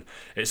one, and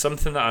it's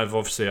something that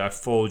I've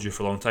followed you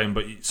for a long time,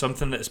 but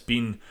something that's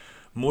been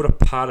more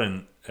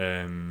apparent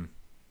in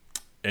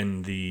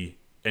the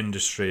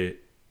industry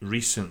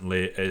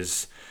recently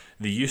is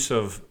the use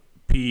of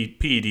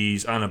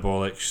PEDs,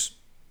 anabolics,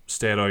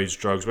 steroids,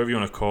 drugs, whatever you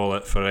want to call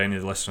it, for any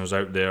of the listeners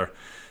out there,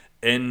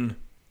 in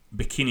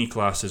bikini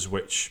classes,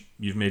 which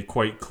you've made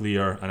quite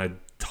clear, and I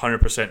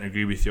 100%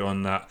 agree with you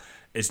on that,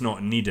 is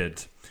not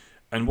needed.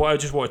 And what I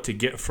just wanted to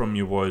get from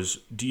you was,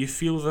 do you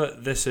feel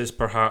that this is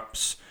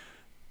perhaps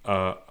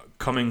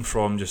coming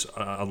from just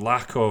a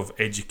lack of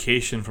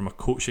education from a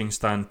coaching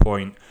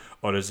standpoint,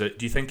 or do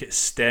you think it's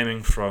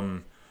stemming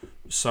from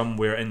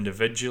somewhere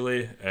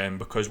individually?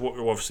 Because what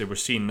we're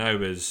seeing now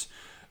is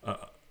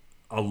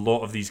a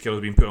lot of these girls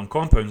being put on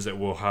compounds that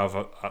will have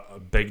a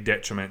big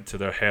detriment to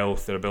their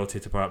health, their ability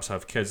to perhaps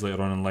have kids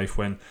later on in life,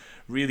 when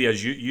really,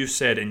 as you've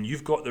said, and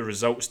you've got the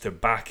results to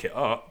back it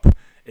up,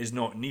 is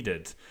not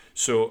needed.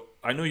 So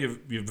I know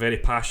you're very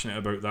passionate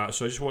about that,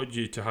 so I just wanted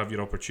you to have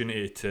your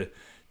opportunity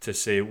to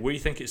say where you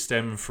think it's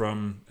stemming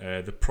from,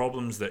 the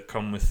problems that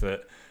come with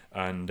it,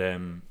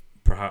 and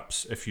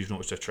perhaps if you've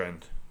noticed a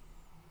trend.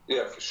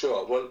 Yeah, for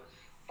sure. Well,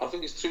 I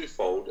think it's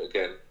twofold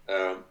again.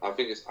 I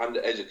think it's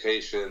under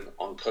education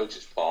on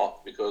coach's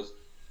part, because,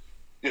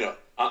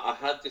 I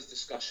had this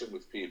discussion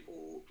with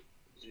people,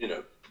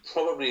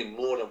 probably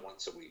more than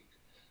once a week.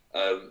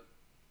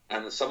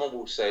 And someone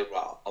will say,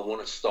 well, I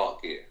want to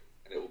start gear,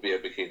 and it will be a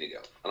bikini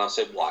girl. And I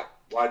said, why?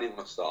 Why do you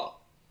want to start?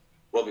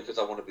 Well, because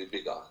I want to be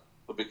bigger.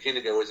 But a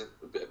bikini girl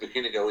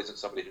isn't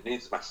somebody who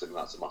needs massive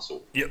amounts of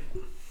muscle. Yep.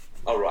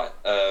 All right.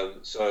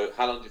 So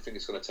how long do you think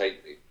it's going to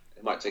take me?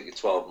 It might take you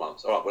 12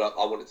 months. All right, well,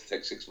 I want it to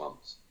take 6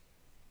 months.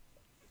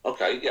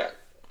 Okay, yeah.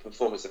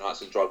 Performance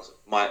enhancing drugs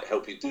might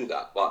help you do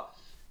that. But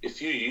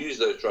if you use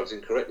those drugs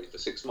incorrectly for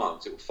 6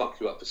 months, it will fuck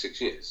you up for 6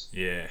 years.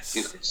 Yes.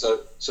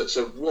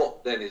 So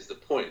what then is the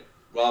point?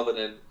 Rather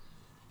than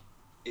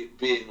it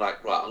being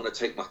like, right, I'm going to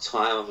take my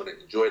time, I'm going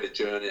to enjoy the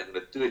journey, I'm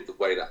going to do it the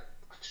way that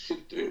I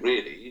should do it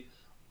really,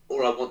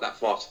 or I want that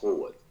fast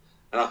forward.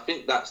 And I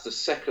think that's the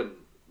second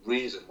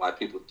reason why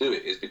people do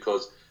it, is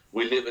because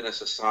we live in a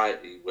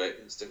society where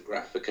instant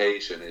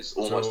gratification is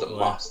almost a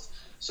must.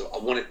 So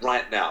I want it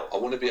right now. I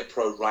want to be a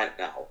pro right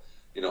now.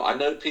 I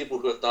know people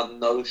who have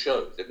done no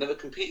shows. They've never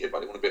competed,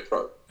 but they want to be a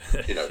pro.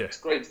 Yeah. It's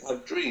great to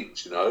have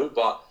dreams,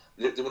 but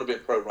they want to be a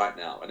pro right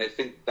now. And they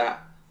think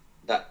that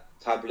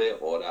tablet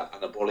or that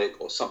anabolic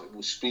or something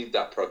will speed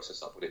that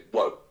process up, but it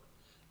won't.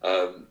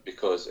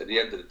 Because at the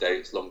end of the day,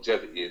 it's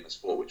longevity in the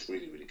sport which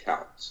really, really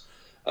counts.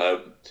 I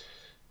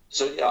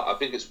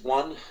think it's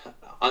one,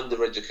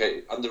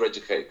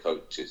 undereducated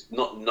coaches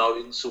not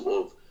knowing sort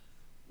of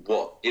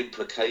what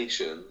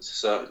implications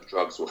certain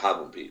drugs will have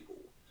on people.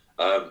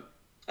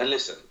 And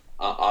listen,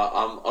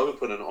 I'm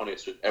open and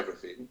honest with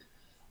everything.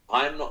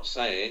 I'm not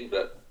saying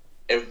that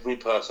every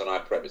person I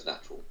prep is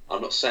natural.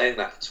 I'm not saying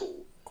that at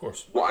all. Of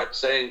course. What I'm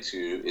saying to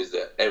you is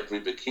that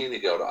every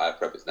bikini girl that I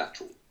prep is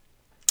natural.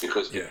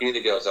 Because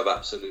bikini girls have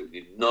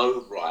absolutely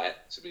no right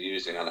to be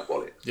using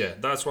anabolics. Yeah,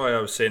 that's why I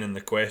was saying in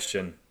the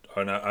question,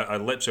 and I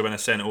literally, when I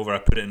sent it over, I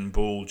put it in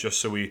bold just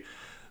so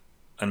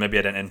and maybe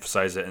I didn't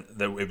emphasise it,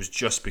 that it was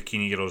just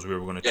bikini girls we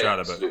were going to chat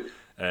absolutely.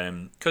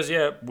 about. Because,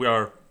 we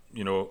are,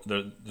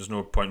 there's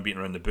no point beating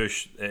around the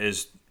bush. It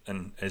is,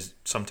 and is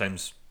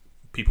sometimes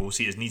people will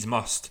see it as needs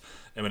must,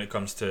 and when it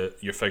comes to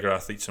your figure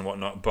athletes and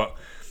whatnot. But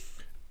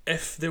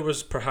if there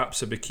was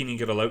perhaps a bikini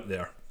girl out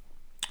there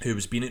who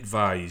was being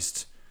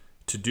advised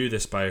to do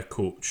this by a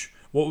coach,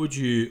 what would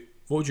your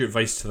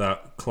advice to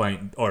that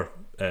client or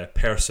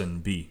person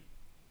be?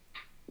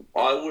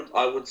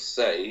 I would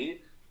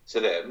say to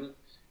them,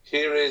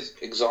 here is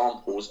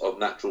examples of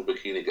natural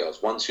bikini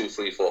girls. 1, 2,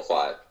 3, 4,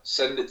 5.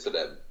 Send it to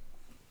them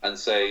and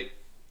say,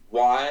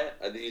 why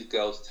are these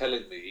girls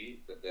telling me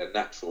that they're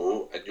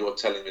natural and you're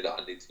telling me that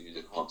I need to use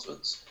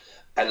enhancements?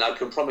 And I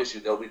can promise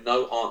you there'll be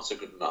no answer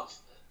good enough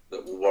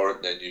that will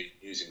warrant them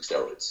using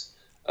steroids.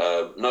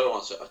 No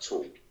answer at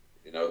all.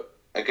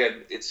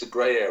 Again, it's a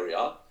grey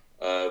area,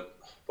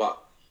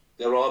 but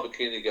there are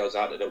bikini girls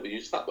out there that will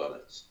use fat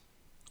burners.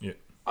 Yeah.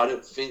 I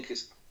don't think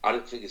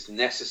it's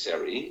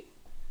necessary.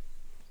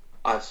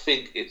 I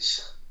think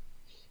this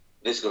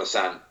is going to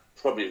sound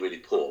probably really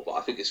poor, but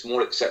I think it's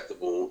more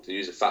acceptable to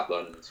use a fat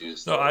burner than to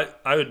use a steroid. No,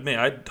 I would admit,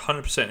 I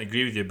 100%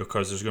 agree with you,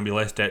 because there's going to be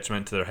less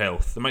detriment to their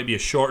health. There might be a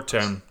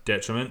short-term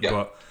detriment,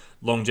 but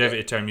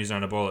longevity term using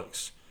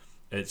anabolics,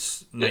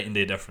 it's night and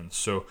day difference.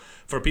 So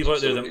for people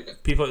out there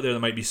that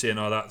might be saying,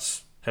 "Oh,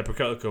 that's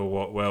hypocritical,"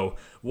 well,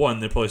 one,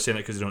 they're probably saying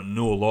it because they don't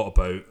know a lot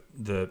about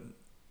the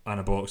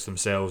anabolics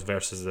themselves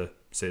versus the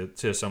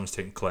say someone's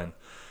taking Clen.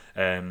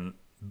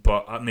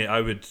 But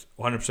I would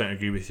 100%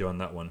 agree with you on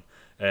that one.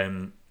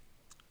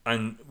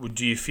 And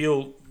do you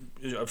feel,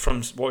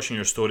 from watching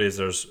your stories,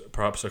 there's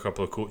perhaps a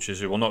couple of coaches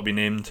who will not be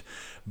named,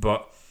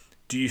 but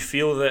do you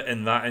feel that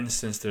in that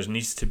instance there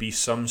needs to be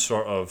some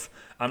sort of,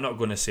 I'm not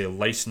going to say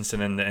licensing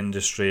in the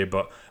industry,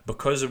 but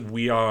because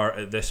we are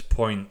at this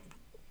point,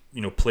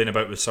 playing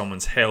about with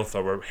someone's health,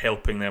 or we're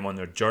helping them on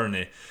their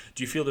journey,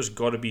 do you feel there's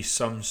got to be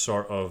some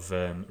sort of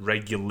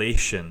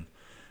regulation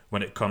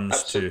when it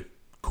comes to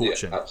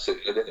coaching? Yeah,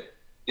 absolutely.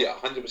 Yeah,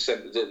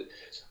 100%.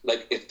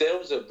 Like, if there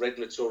was a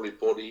regulatory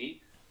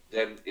body,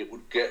 then it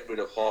would get rid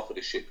of half of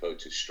the shit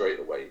coaches straight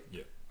away.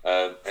 Yeah.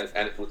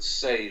 And it would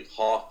save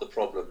half the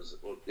problems.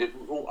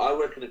 I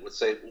reckon it would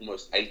save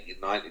almost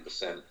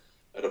 80-90%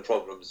 of the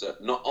problems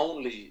that not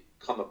only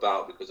come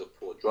about because of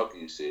poor drug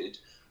usage,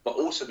 but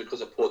also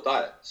because of poor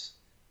diets,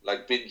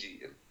 like binge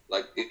eating.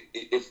 Like,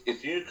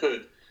 if you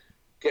could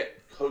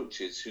get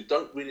coaches who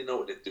don't really know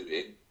what they're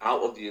doing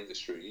out of the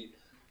industry,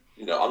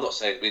 I'm not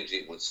saying binge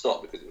eating would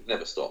stop, because it would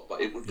never stop, but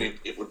it would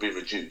be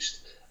reduced.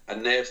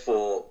 And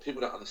therefore,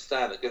 people don't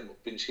understand, again,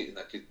 what binge eating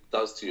actually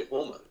does to your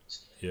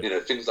hormones. Yeah.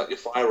 Things like your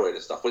thyroid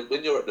and stuff.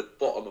 When you're at the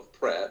bottom of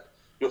prep,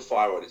 your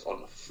thyroid is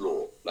on the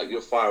floor. Like,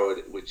 your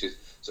thyroid,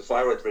 so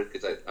thyroid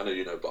regulate, I know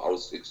you know, but I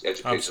was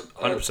educating.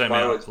 100%,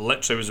 man.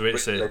 Literally was the way to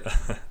say it.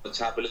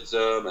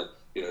 Metabolism, and,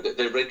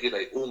 they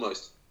regulate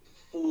almost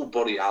full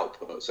body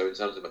output. So in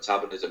terms of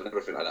metabolism and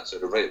everything like that, so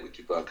the rate at which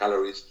you burn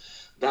calories,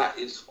 that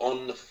is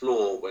on the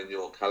floor when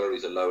your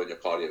calories are low and your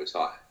cardio is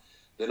high.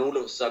 Then all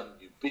of a sudden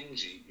you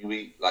binge eat, you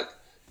eat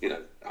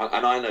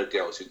and I know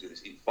girls who do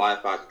this, eat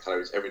 5,000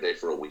 calories every day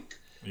for a week.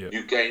 Yep.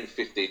 You gain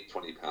 15,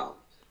 20 pounds.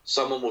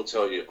 Someone will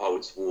tell you, oh,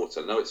 it's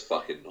water. No, it's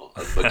fucking not.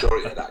 The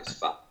majority of that is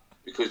fat,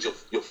 because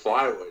your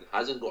thyroid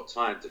hasn't got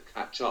time to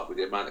catch up with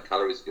the amount of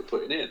calories that you're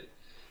putting in.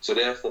 So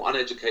therefore,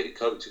 uneducated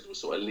coaches will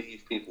sort of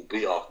leave people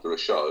be after a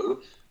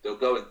show. They'll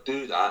go and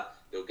do that.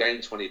 They'll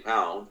gain 20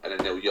 pounds, and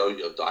then they'll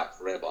yo-yo diet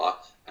forever,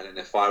 and then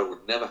their thyroid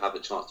would never have a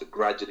chance to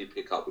gradually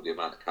pick up with the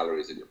amount of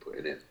calories that you're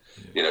putting in.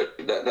 Yeah.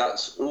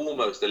 That's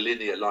almost a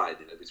linear line,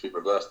 between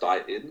reverse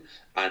dieting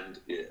and,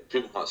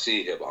 people can't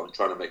see here, but I'm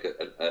trying to make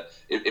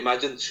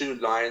imagine two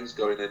lines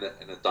going in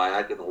a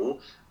diagonal,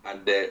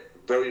 and they're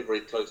very, very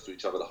close to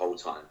each other the whole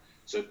time.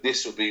 So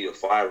this will be your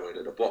thyroid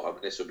at the bottom,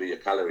 and this will be your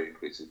calorie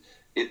increases.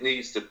 It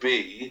needs to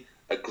be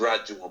a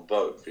gradual on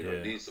both.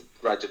 It needs to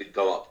gradually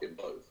go up in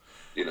both.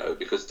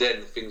 Because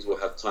then things will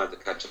have time to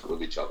catch up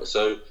with each other.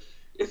 So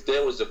if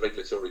there was a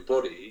regulatory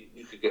body,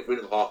 you could get rid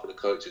of half of the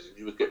coaches, and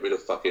you would get rid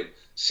of fucking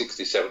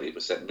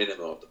 60-70%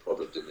 minimum of the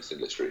problems in this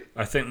industry.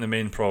 I think the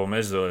main problem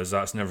is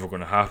that's never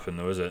going to happen,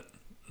 though, is it?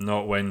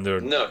 Not when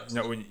they're not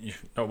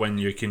when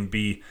you can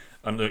be,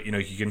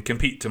 you can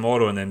compete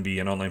tomorrow and then be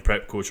an online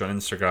prep coach on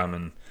Instagram,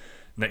 and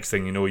next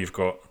thing you know, you've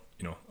got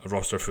a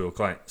roster full of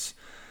clients.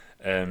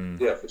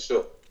 Yeah, for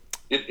sure.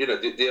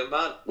 The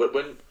amount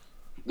when.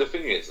 The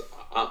thing is,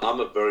 I'm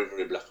a very,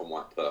 very black and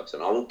white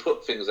person. I will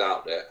put things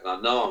out there, and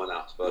I know I'm an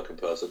outspoken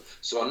person,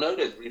 so I know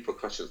there's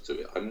repercussions to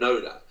it. I know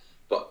that.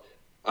 But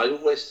I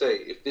always say,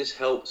 if this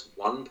helps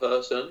one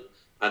person,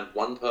 and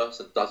one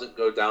person doesn't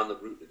go down the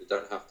route that they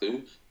don't have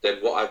to, then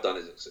what I've done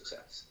is a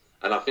success.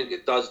 And I think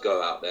it does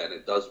go out there, and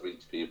it does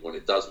reach people, and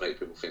it does make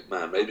people think,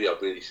 man, maybe I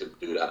really shouldn't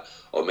do that,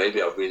 or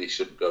maybe I really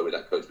shouldn't go with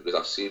that coach because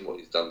I've seen what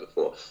he's done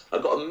before. I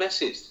got a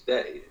message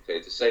today,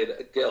 to say that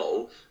a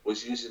girl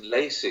was using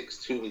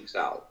Lasix 2 weeks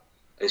out,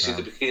 and she's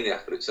a bikini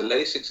athlete. So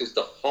Lasix is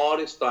the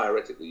hardest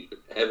diuretic that you could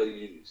ever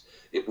use.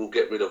 It will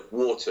get rid of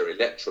water,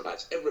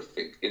 electrolytes,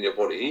 everything in your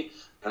body,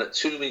 and at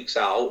 2 weeks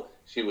out,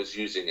 she was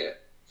using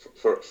it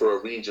for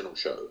a regional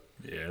show.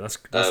 Yeah, that's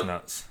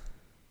nuts.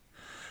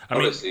 I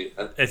mean,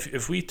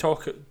 if we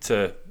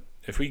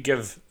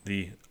give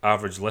the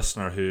average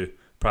listener who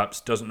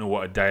perhaps doesn't know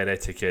what a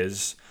diuretic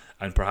is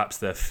and perhaps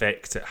the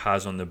effect it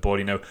has on the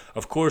body. Now,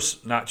 of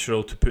course,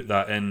 natural to put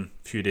that in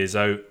a few days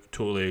out,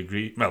 totally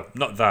agree. Well,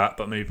 not that,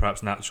 but maybe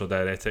perhaps natural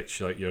diuretics,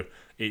 like your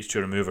H2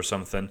 remove or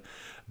something.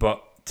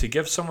 But to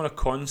give someone a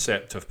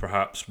concept of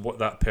perhaps what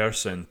that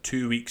person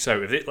 2 weeks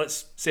out, if they,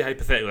 let's say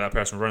hypothetically that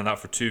person running that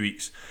for 2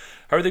 weeks,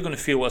 how are they going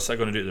to feel? What's that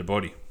going to do to their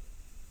body?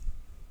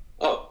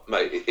 Oh,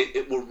 mate,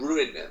 it will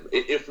ruin them.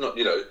 If not,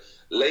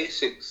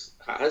 Lasix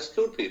has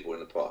killed people in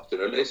the past.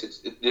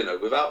 Lasix,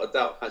 without a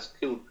doubt, has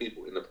killed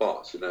people in the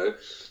past.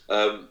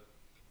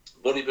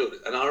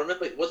 Bodybuilders, and I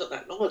remember it wasn't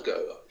that long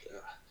ago.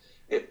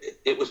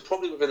 It was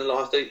probably within the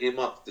last 18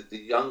 months that the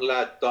young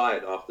lad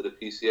died after the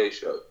PCA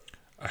show.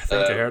 I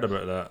think I heard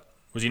about that.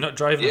 Was he not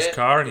driving his Yeah.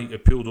 car and he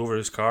pulled over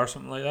his car,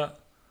 something like that?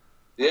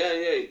 Yeah.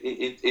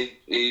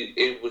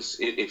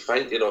 He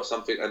fainted or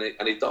something,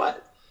 and he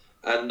died.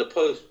 And the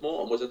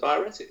post-mortem was a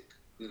diuretic.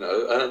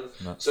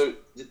 So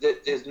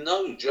there's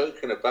no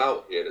joking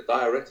about here. The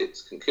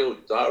diuretics can kill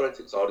you.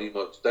 Diuretics are the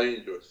most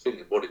dangerous thing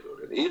in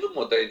bodybuilding, even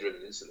more dangerous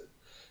than insulin.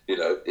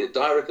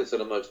 Diuretics are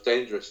the most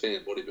dangerous thing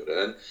in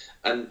bodybuilding,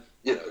 and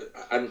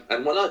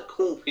when I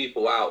call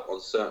people out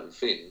on certain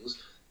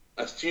things,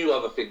 a few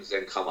other things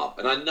then come up,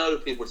 and I know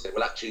people say,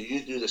 "Well, actually,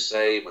 you do the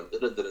same," and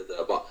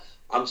but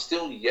I'm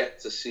still yet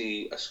to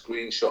see a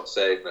screenshot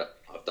saying that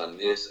I've done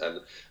this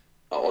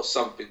or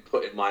something,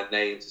 putting my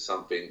name to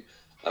something.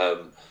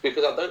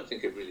 Because I don't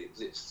think it really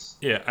exists.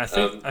 Yeah, I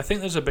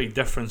think there's a big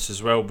difference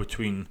as well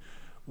between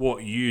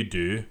what you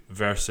do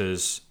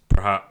versus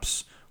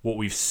perhaps what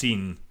we've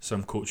seen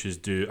some coaches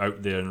do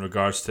out there in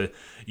regards to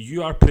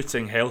you are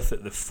putting health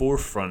at the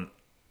forefront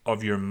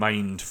of your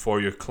mind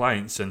for your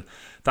clients, and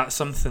that's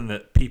something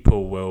that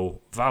people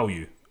will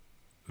value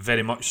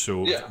very much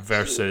so,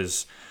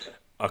 versus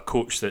a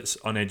coach that's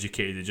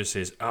uneducated that just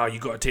says, you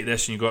got to take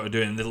this and you got to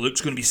do it, and the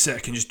look's going to be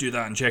sick and just do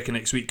that and check it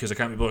next week because I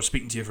can't be bothered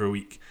speaking to you for a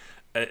week.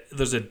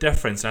 There's a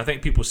difference, and I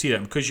think people see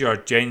that because you are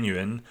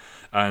genuine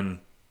and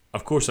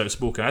of course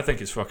outspoken. I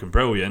think it's fucking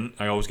brilliant.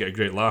 I always get a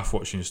great laugh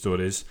watching your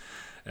stories.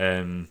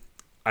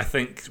 I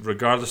think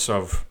regardless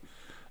of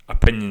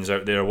opinions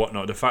out there or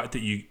whatnot, the fact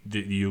that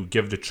you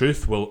give the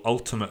truth will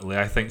ultimately,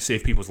 I think,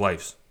 save people's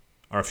lives,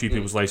 or a few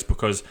people's lives,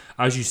 because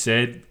as you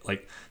said,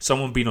 like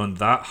someone being on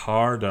that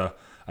hard a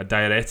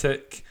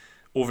diuretic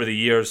over the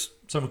years,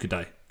 someone could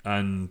die,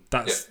 and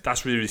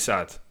that's really, really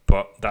sad.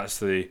 But that's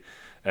the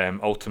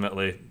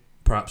ultimately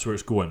perhaps where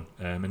it's going,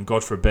 and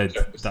God forbid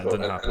that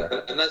didn't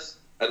happen.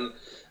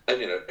 And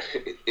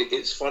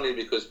it's funny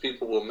because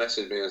people will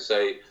message me and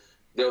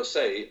they'll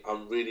say,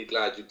 "I'm really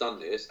glad you've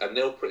done this," and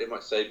they'll pretty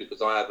much say,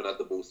 "Because I haven't had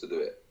the balls to do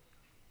it."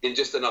 In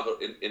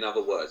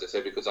other words, they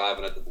say, "Because I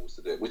haven't had the balls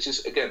to do it," which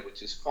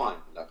is fine.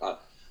 Like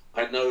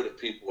I know that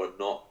people are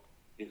not,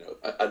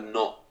 I'm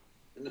not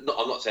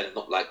saying they're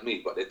not like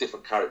me, but they're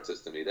different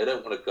characters to me. They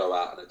don't want to go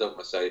out and they don't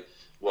want to say,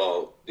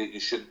 "Well, you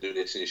shouldn't do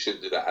this and you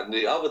shouldn't do that." And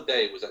the other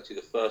day was actually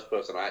the first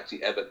person I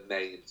actually ever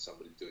named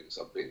somebody doing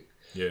something.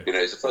 Yeah.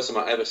 It's the first time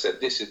I ever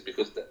said this is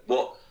because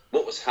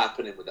what was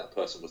happening with that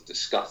person was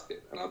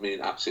disgusting, and I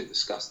mean absolutely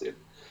disgusting.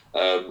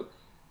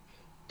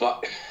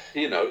 But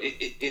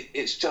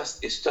it's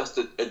just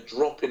a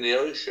drop in the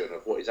ocean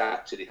of what is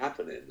actually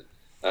happening.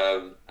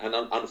 And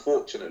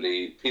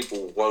unfortunately,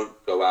 people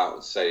won't go out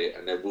and say it,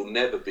 and there will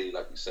never be,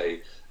 like you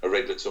say, a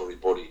regulatory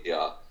body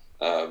here.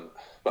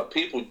 But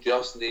people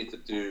just need to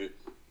do,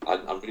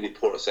 I'm really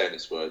poor at saying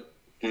this word,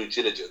 due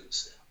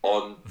diligence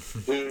on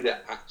who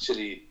they're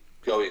actually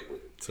going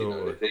with.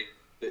 Totally.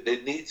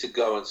 They need to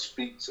go and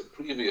speak to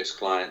previous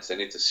clients. They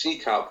need to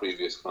seek out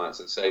previous clients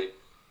and say,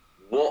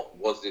 what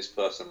was this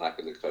person like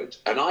as a coach?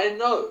 And I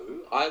know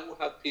I will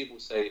have people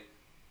say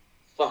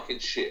fucking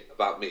shit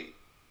about me.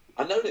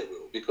 I know they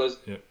will, because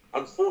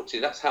unfortunately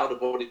that's how the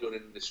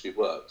bodybuilding industry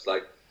works.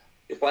 Like,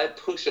 if I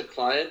push a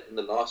client in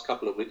the last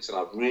couple of weeks and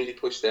I really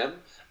push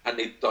them and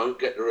they don't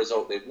get the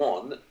result they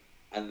want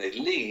and they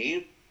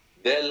leave,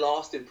 their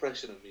last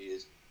impression of me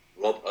is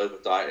Rob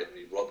over-dieted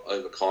me, Rob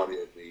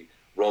over-cardioed me,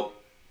 Rob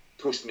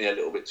pushed me a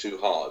little bit too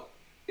hard.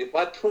 If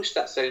I push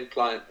that same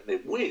client and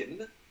they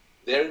win,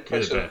 their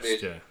impression of me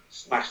is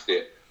smashed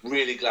it,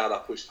 really glad I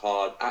pushed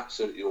hard,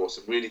 absolutely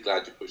awesome, really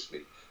glad you pushed me.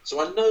 So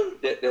I know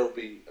that there will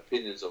be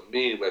opinions on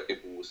me where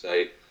people will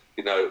say,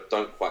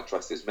 don't quite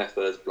trust his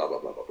methods, blah, blah,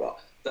 blah, blah, blah.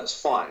 That's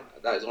fine.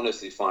 That is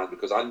honestly fine,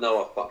 because I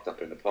know I've fucked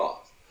up in the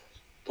past.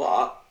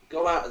 But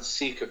go out and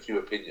seek a few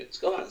opinions.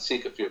 Go out and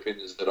seek a few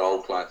opinions that are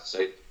old clients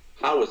and say,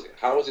 how was it?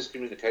 How was this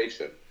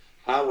communication?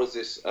 How was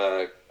this?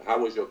 How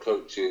was your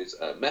coach's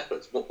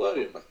methods? What were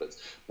your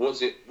methods? Were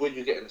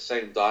you getting the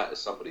same diet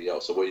as somebody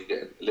else, or were you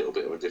getting a little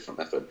bit of a different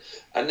method?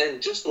 And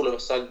then just all of a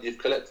sudden, you've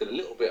collected a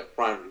little bit of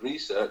primary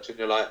research, and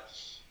you're like,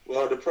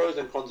 well, the pros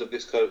and cons of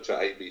this coach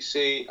are A, B,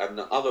 C, and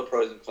the other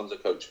pros and cons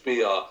of Coach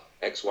B are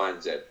X, Y,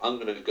 and Z. I'm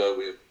going to go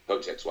with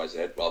Coach X, Y,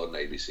 Z rather than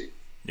A, B, C.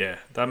 Yeah,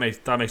 that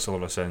makes a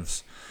lot of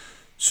sense.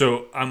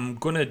 So I'm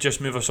going to just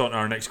move us on to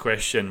our next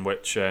question,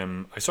 which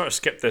I sort of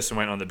skipped this and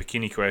went on the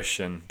bikini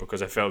question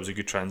because I felt it was a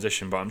good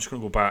transition, but I'm just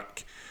going to go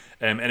back.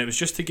 And it was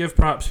just to give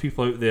perhaps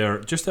people out there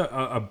just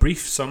a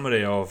brief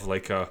summary of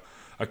like a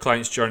a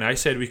client's journey. I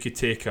said we could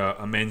take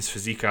a men's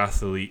physique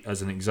athlete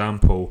as an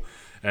example.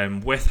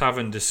 With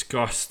having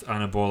discussed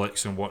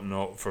anabolics and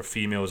whatnot for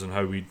females and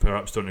how we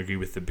perhaps don't agree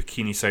with the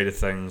bikini side of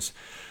things,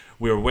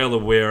 we're well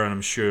aware, and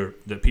I'm sure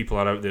that people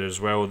are out there as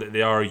well, that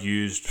they are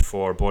used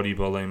for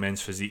bodybuilding,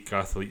 men's physique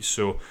athletes.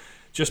 So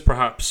just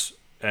perhaps,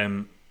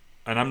 and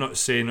I'm not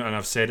saying, and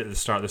I've said at the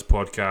start of this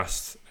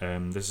podcast,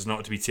 this is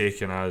not to be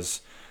taken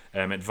as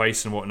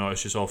advice and whatnot,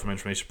 it's just all from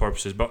information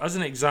purposes, but as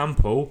an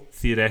example,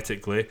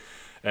 theoretically,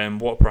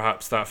 what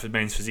perhaps that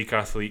men's physique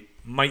athlete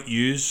might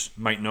use,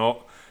 might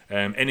not,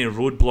 any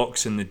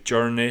roadblocks in the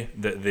journey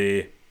that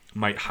they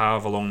might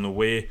have along the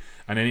way,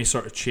 and any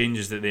sort of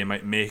changes that they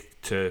might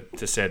make to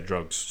said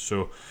drugs.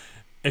 So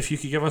if you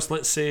could give us,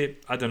 let's say,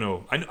 I don't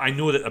know, I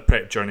know that a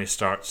prep journey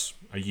starts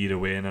a year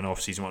away in an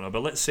off-season and whatnot,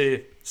 but let's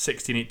say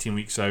 16, 18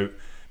 weeks out,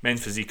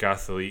 men's physique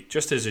athlete,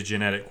 just as a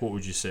generic, what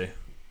would you say?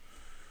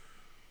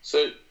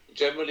 So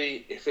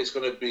generally, if it's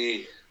going to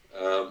be,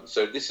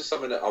 so this is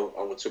something that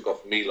I took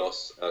off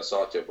Milos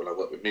Sarchev when I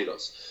worked with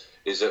Milos,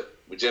 is that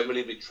we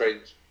generally train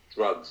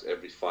drugs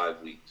every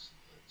 5 weeks.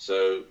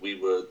 So we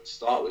would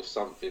start with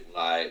something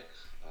like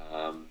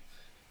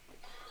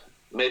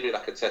maybe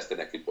like a test and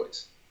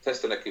equipoise.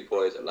 Test and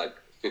equipoise at like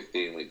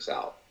 15 weeks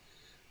out.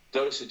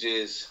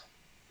 Dosages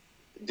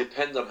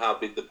depend on how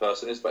big the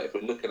person is, but if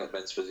we're looking at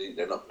men's physique,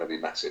 they're not going to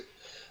be massive.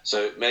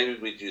 So maybe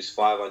we'd use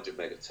 500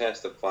 meg of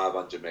test and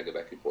 500 meg of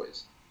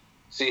equipoise.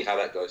 See how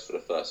that goes for the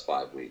first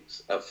 5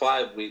 weeks. At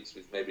 5 weeks,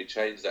 we've maybe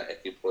changed that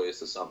equipoise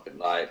to something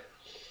like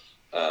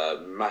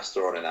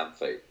Masteron and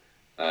Amphate.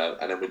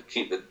 And then we'd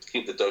keep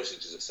the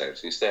dosages the same.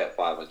 So you stay at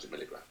 500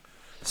 milligram.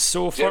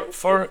 So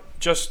for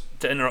just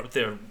to interrupt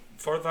there,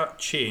 for that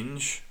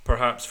change,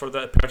 perhaps for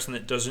that person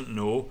that doesn't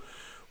know,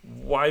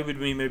 why would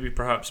we maybe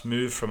perhaps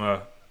move from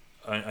an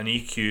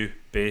EQ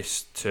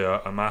base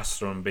to a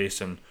Masteron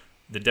base and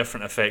the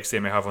different effects they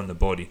may have on the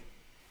body?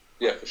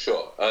 Yeah, for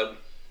sure.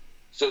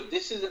 So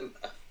this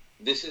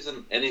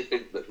isn't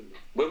anything that,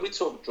 when we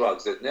talk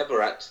drugs, there's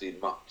never actually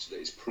much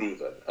that is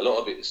proven. A lot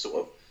of it is sort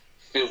of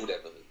field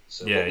evidence.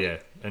 So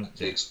and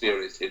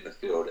experienced in the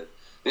field. And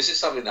this is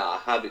something that I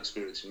have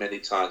experienced many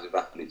times with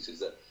athletes, is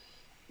that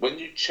when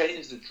you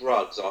change the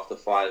drugs after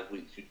 5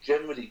 weeks, you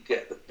generally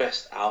get the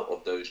best out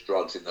of those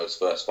drugs in those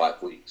first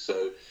 5 weeks.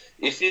 So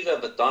if you've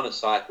ever done a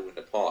cycle in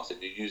the past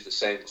and you use the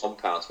same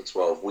compounds for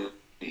 12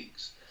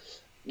 weeks,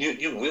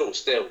 you will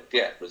still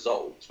get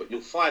results, but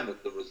you'll find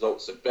that the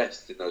results are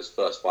best in those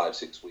first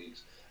 5-6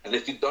 weeks. And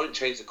if you don't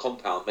change the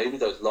compound, maybe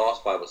those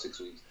last 5 or 6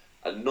 weeks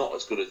are not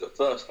as good as the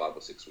first 5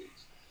 or 6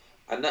 weeks.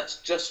 And that's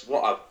just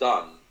what I've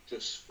done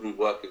just through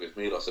working with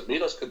Milos. And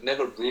Milos could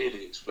never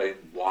really explain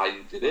why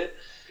he did it.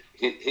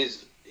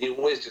 He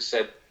always just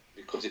said,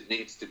 because it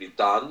needs to be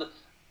done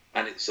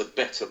and it's a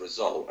better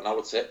result. And I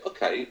would say,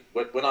 okay,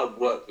 when I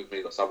worked with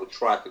Milos, I would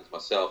try things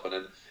myself, and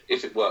then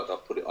if it worked,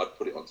 I'd put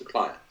it onto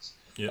clients.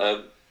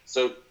 Yeah.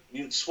 So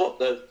you swap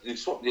the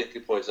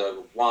equipoise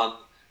over, one,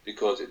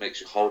 because it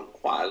makes you hold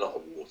quite a lot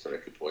of water.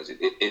 Equipoise,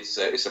 it's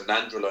a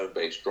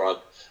nandrolone-based drug,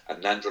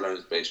 and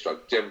nandrolone-based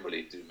drugs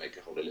generally do make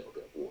you hold a little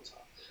bit of water.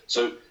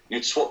 So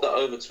you'd swap that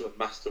over to a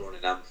Masteron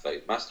and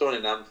Amphate. Masteron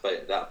and Amphate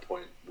at that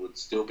point would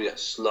still be a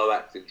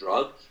slow-acting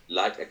drug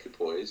like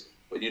equipoise,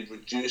 but you'd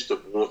reduce the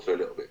water a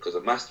little bit, because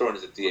a Masteron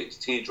is a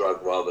DHT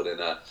drug rather than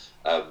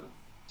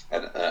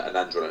an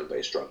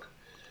nandrolone-based drug.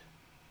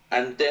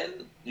 And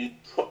then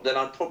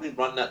I'd probably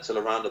run that till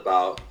around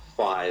about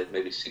 5,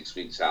 maybe 6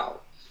 weeks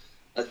out.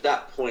 At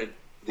that point,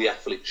 the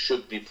athlete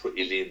should be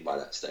pretty lean by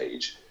that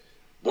stage.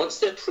 Once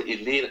they're pretty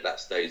lean at that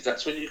stage,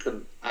 that's when you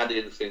can add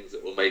in things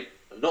that will make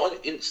not an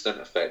instant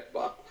effect, but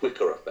a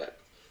quicker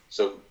effect.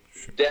 So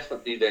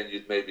definitely then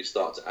you'd maybe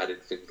start to add in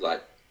things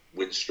like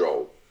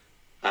Winstrol,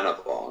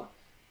 Anavar.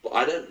 But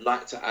I don't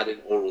like to add in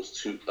orals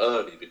too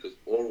early, because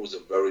orals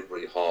are very,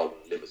 very hard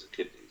on livers and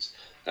kidneys.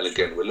 And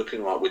again, we're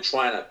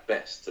trying our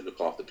best to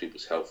look after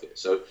people's health here.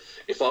 So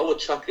if I were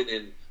chucking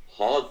in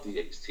hard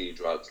DHT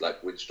drugs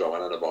like Winstrol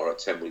and Anavar at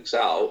 10 weeks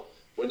out,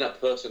 when that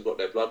person got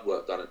their blood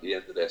work done at the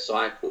end of their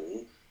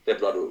cycle, their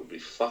blood work would be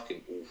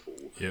fucking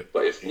awful. Yep.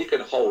 But if you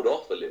can hold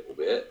off a little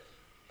bit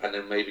and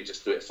then maybe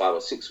just do it 5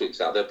 or 6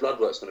 weeks out, their blood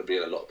work's going to be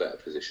in a lot better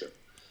position.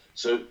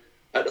 So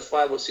at the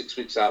 5 or 6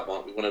 weeks out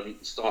mark, we want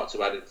to start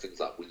to add in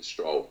things like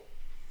Winstrol,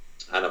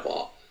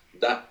 Anavar.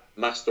 That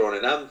Masteron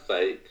and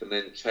Amphate can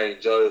then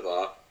change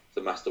over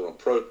to Masteron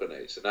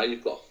propionate. So now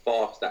you've got a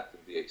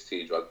fast-acting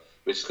DHT drug,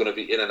 which is going to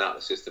be in and out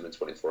of the system in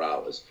 24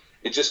 hours.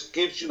 It just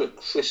gives you a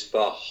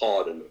crisper,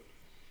 harder look.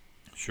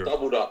 Sure.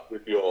 Doubled up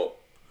with your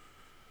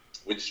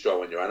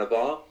Winstrol and your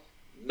Anavar.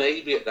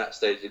 Maybe at that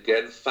stage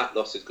again, fat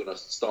loss is going to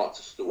start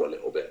to stall a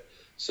little bit.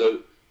 So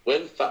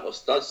when fat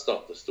loss does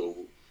start to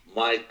stall,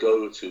 my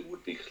go-to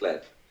would be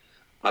Clen.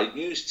 I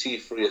use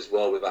T3 as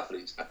well with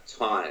athletes at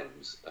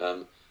times,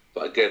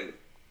 but again,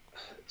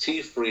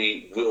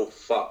 T3 will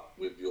fuck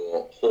with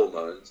your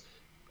hormones,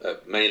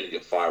 mainly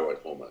your thyroid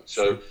hormones.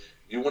 So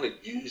you want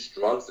to use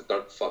drugs that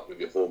don't fuck with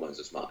your hormones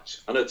as much.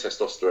 I know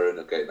testosterone,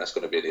 again, that's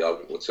going to be the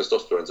argument. Well,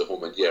 testosterone's a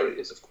hormone. Yeah, it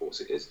is, of course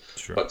it is.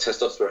 Sure. But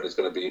testosterone is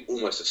going to be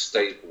almost a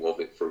staple of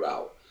it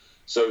throughout.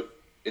 So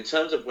in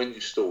terms of when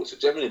you store, so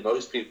generally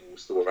most people will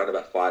store around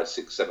about 5,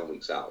 6, 7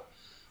 weeks out.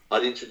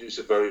 I'd introduce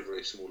a very,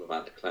 very small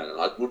amount of Clen, and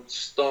I would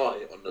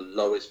start it on the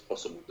lowest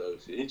possible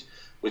dosage,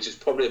 which is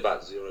probably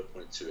about 0.2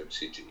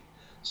 mcg.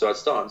 So I'd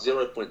start on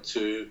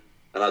 0.2,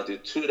 and I'd do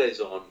 2 days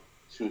on,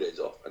 2 days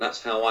off. And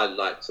that's how I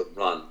like to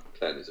run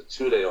Clen, is a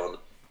 2 day on,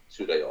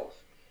 2 day off.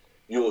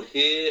 You'll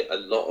hear a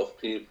lot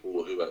of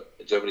people who are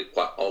generally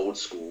quite old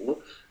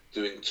school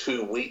doing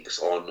 2 weeks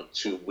on,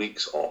 2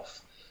 weeks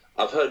off.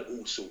 I've heard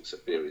all sorts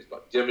of theories,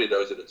 but generally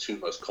those are the two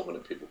most common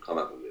that people come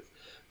up with.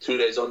 2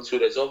 days on, 2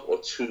 days off, or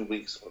 2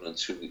 weeks on and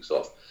 2 weeks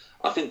off.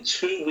 I think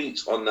 2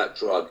 weeks on that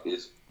drug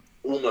is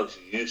almost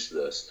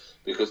useless,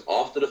 because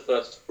after the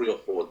first 3 or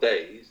 4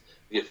 days,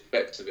 the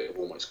effects of it are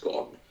almost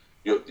gone.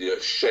 Your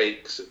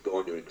shakes have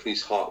gone, your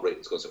increased heart rate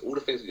has gone. So all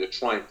the things that you're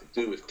trying to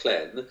do with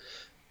Clen,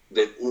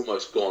 they've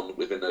almost gone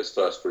within those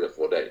first 3 or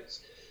 4 days.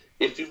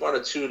 If you run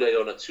a 2 day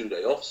on, a 2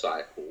 day off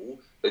cycle,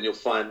 then you'll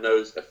find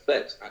those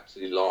effects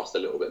actually last a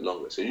little bit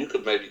longer. So you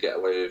could maybe get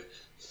away with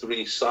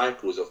 3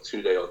 cycles of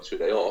 2 day on, 2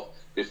 day off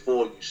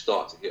before you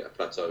start to hit a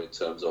plateau in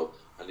terms of,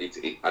 I need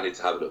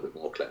to have a little bit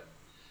more Clen.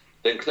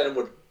 Then Clen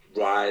would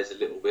rise a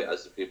little bit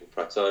as the people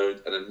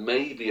plateaued, and then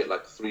maybe at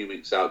like 3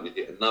 weeks out you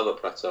hit another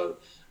plateau,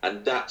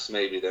 and that's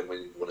maybe then when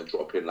you want to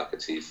drop in like a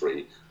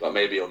T3, but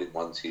maybe only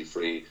 1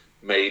 T3.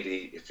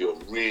 Maybe if you're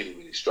really,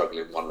 really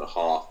struggling,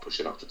 1.5,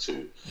 pushing up to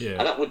 2. Yeah.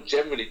 And that would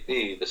generally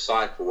be the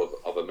cycle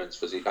of a men's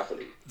physique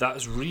athlete.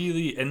 That's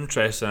really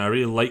interesting. I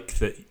really like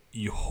that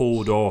you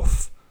hold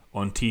off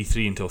on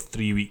T3 until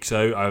 3 weeks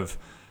out. I've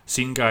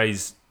seen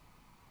guys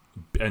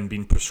and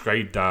been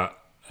prescribed that,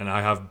 and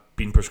I have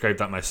been prescribed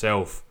that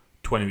myself,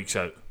 20 weeks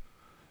out,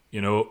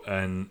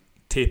 and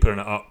tapering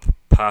it up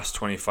past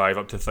 25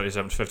 up to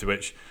 37 to 50,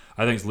 which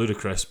I think is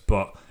ludicrous,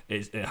 but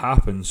it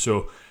happens.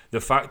 So the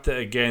fact that,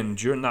 again,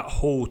 during that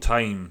whole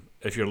time,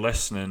 if you're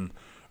listening,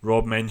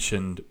 Rob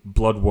mentioned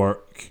blood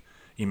work,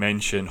 he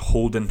mentioned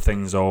holding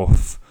things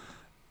off.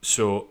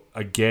 So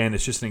again,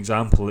 it's just an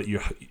example that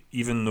you,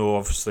 even though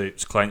obviously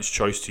it's client's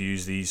choice to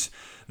use these,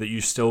 that you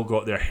still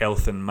got their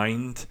health in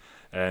mind.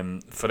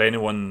 For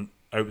anyone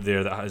out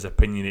there that has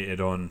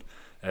opinionated on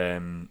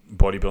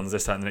bodybuilding,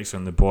 this, that and the next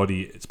on the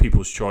body, it's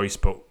people's choice,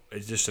 but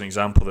it's just an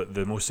example that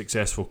the most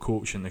successful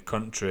coach in the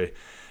country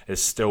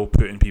is still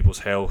putting people's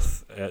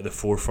health at the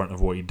forefront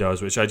of what he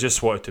does, which I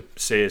just wanted to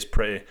say is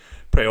pretty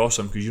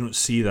awesome, because you don't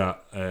see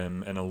that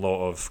in a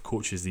lot of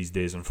coaches these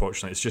days,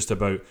 unfortunately. It's just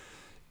about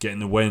getting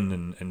the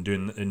win and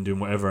doing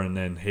whatever, and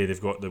then, hey,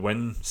 they've got the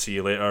win, see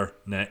you later,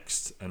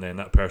 next, and then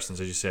that person's,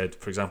 as you said,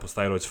 for example,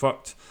 thyroid's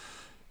fucked,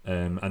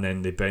 and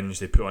then they binge,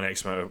 they put on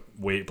X amount of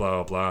weight,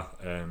 blah blah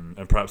blah,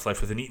 and perhaps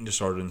left with an eating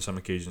disorder in some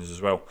occasions as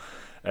well.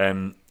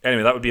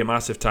 Anyway, that would be a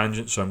massive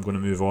tangent, so I'm going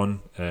to move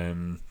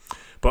on.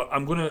 But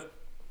I'm going to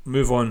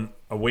move on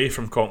away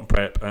from comp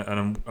prep,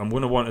 and I'm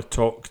going to want to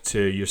talk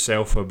to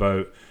yourself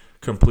about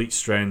Complete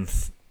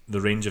Strength,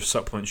 the range of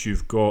supplements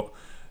you've got,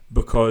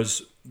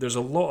 because there's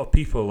a lot of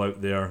people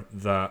out there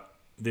that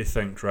they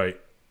think, right,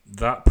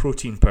 that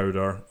protein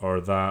powder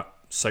or that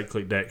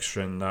cyclic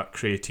dextrin, that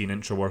creatine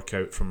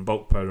intra-workout from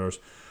bulk powders,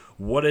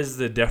 what is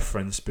the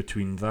difference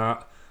between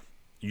that,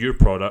 your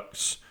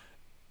products?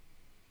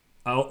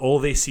 All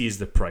they see is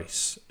the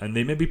price, and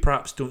they maybe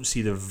perhaps don't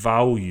see the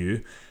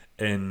value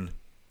in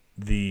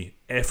the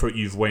effort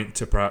you've went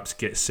to perhaps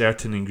get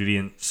certain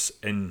ingredients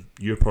in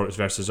your products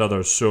versus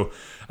others. So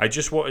I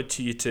just wanted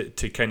you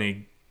to kind of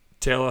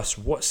tell us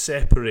what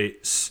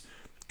separates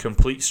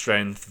Complete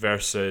Strength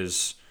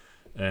versus,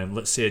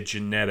 let's say, a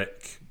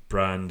generic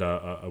brand,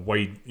 a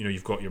wide,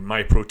 you've got your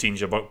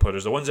MyProteins, your bulk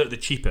powders, the ones that are the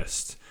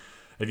cheapest.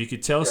 If you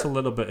could tell us a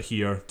little bit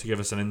here to give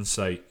us an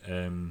insight,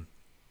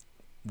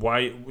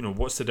 why,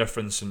 what's the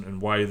difference and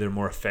why they're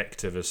more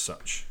effective as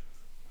such?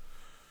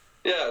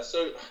 Yeah,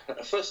 so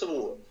first of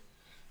all,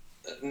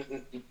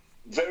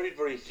 very,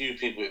 very few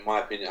people, in my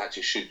opinion,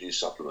 actually should use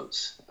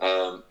supplements.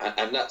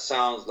 And that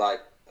sounds like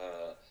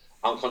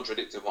I'm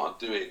contradicting what I'm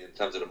doing in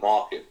terms of the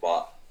market,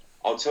 but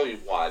I'll tell you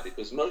why.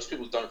 Because most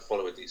people don't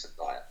follow a decent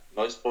diet.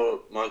 Most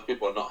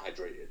people are not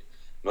hydrated.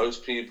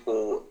 Most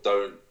people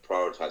don't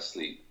prioritize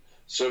sleep.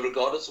 So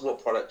regardless of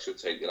what products you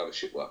take, you'll have a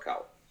shit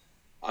workout.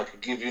 I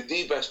could give you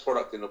the best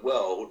product in the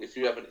world. If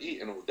you haven't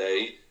eaten all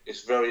day,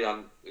 it's very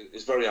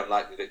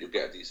unlikely that you'll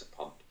get a decent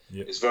pump.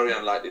 Yep. It's very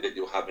unlikely that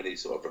you'll have any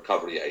sort of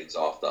recovery aids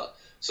after.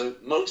 So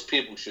most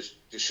people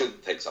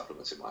shouldn't take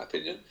supplements, in my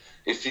opinion.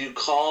 If you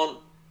can't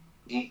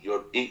eat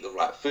the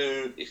right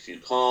food, if you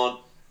can't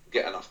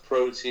get enough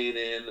protein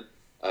in,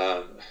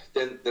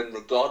 then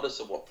regardless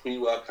of what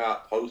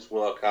pre-workout,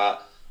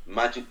 post-workout,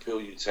 magic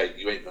pill you take,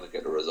 you ain't going to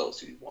get the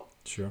results you want.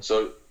 Sure.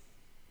 So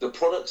the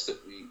products that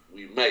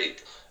we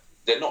make,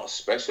 they're not a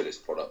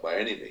specialist product by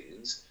any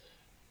means,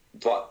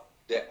 but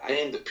they're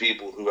aimed at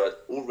people who are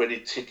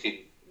already ticking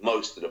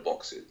most of the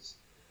boxes.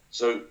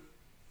 So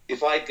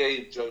if I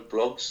gave Joe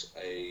Bloggs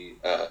a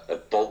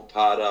bulk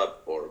powder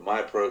or a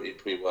my protein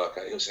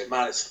pre-workout. He'll say,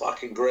 man, it's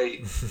fucking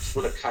great. It's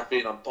full of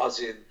caffeine. I'm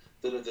buzzing.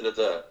 Da da da da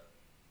da.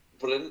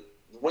 But then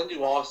when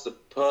you ask the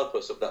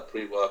purpose of that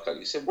pre-workout,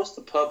 you say, what's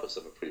the purpose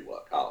of a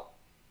pre-workout?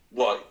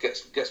 Well,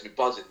 it gets me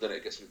buzzing, then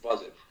it gets me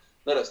buzzing.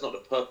 No, that's not the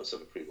purpose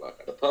of a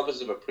pre-workout. The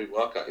purpose of a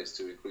pre-workout is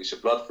to increase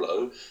your blood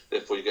flow.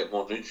 Therefore, you get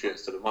more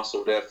nutrients to the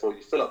muscle. Therefore,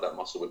 you fill up that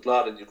muscle with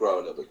blood and you grow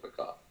a little bit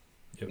quicker.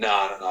 Yep.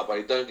 No, but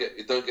you don't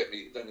get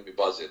me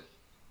buzzing.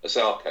 I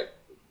say, okay,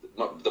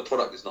 the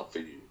product is not for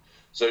you.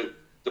 So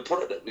the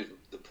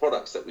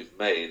products that we've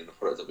made and the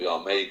products that we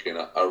are making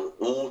are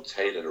all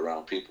tailored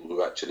around people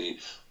who actually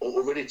are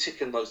already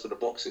ticking most of the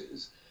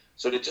boxes.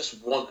 So they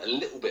just want a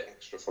little bit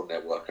extra from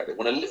their workout. They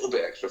want a little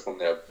bit extra from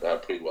their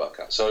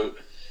pre-workout. So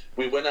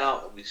we went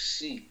out and we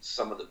seeked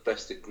some of the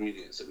best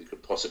ingredients that we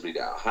could possibly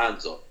get our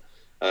hands on.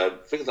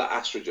 Things like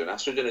estrogen.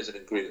 Estrogen is an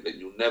ingredient that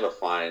you'll never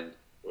find,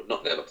 or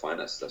not never find,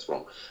 that's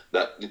wrong,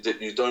 that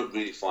you don't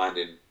really find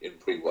in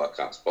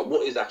pre-workouts. But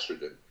what is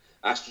estrogen?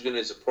 Estrogen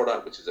is a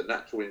product which is a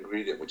natural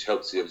ingredient which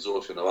helps the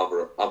absorption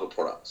of other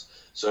products.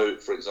 So,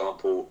 for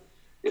example,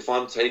 if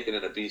I'm taking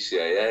in a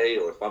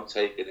BCAA or if I'm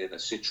taking in a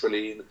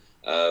citrulline,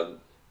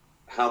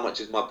 how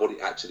much is my body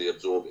actually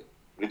absorbing?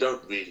 We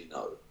don't really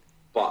know.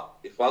 But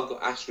if I've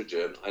got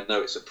estrogen, I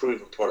know it's a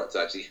proven product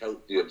to actually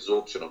help the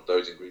absorption of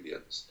those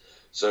ingredients.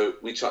 So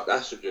we chucked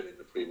estrogen in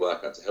the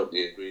pre-workout to help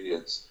the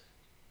ingredients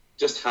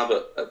just have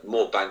a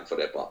more bang for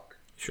their buck.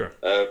 Sure.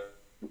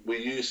 We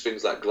use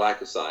things like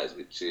glycosides,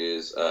 which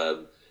is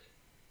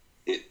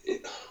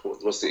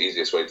what's the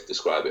easiest way to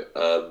describe it?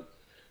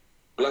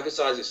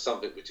 Glycosides is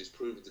something which is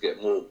proven to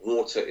get more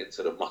water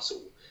into the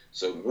muscle.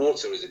 So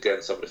water is,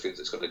 again, some of the things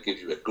that's going to give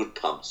you a good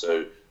pump.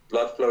 So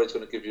blood flow is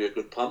going to give you a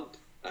good pump,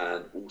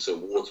 and also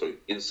water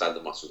inside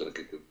the muscle is going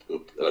to give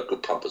you a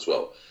good pump as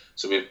well.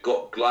 So we've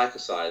got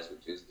glycosides,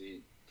 which is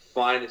the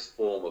finest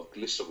form of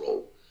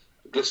glycerol.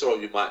 Glycerol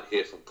you might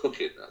hear from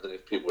cooking. I don't know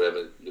if people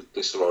ever look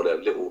glycerol.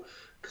 They're little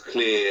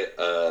clear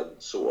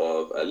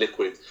sort of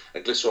liquid,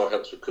 and glycerol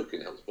helps with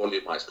cooking. It helps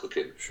volumize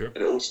cooking. Sure. And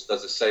it also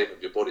does the same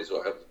with your body as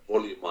well. It helps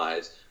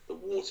volumize the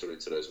water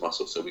into those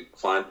muscles. So we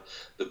find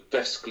the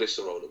best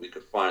glycerol that we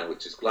could find,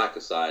 which is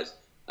glycosides,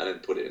 and then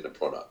put it in the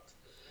product.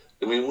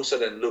 And we also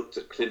then looked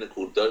at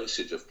clinical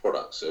dosage of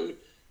products. So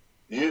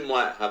you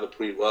might have a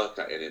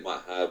pre-workout in it,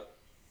 might have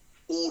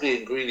all the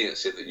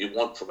ingredients in that you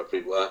want from a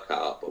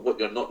pre-workout, but what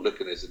you're not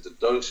looking at is the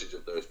dosage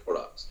of those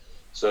products.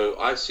 So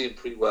I've seen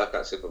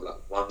pre-workouts in with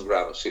like 1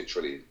 gram of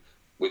citrulline,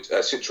 which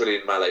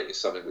citrulline malate is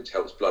something which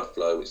helps blood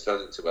flow, which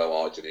turns into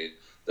L-arginine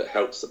that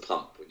helps the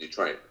pump when you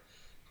train.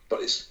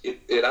 But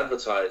it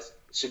advertised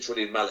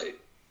citrulline malate,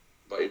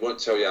 but it won't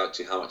tell you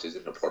actually how much is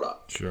in the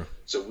product. Sure.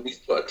 So we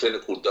put a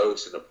clinical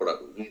dose in the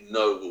product that we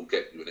know will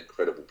get you an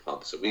incredible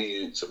pump. So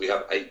we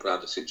have 8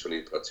 grams of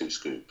citrulline per 2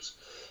 scoops.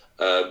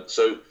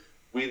 So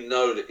we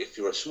know that if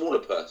you're a smaller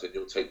person,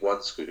 you'll take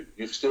 1 scoop.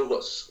 You've still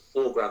got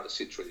 4 grams of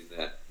citrulline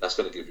there. That's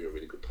going to give you a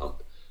really good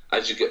pump.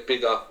 As you get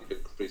bigger, you can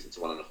increase it to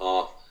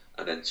 1.5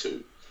 and then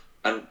 2.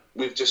 And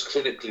we've just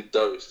clinically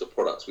dosed the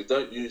products. We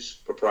don't use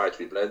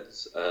proprietary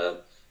blends.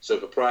 So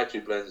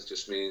proprietary blends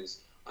just means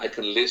I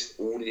can list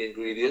all the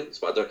ingredients,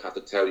 but I don't have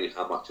to tell you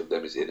how much of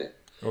them is in it.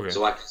 Okay.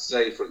 So I can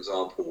say, for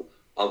example,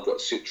 I've got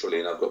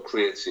citrulline, I've got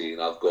creatine,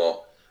 I've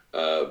got...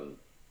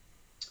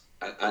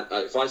 And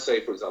if I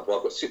say, for example,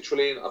 I've got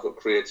citrulline, I've got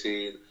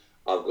creatine,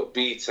 I've got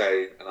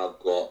betaine, and I've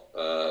got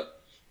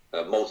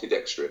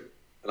maltodextrin,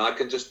 and I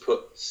can just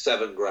put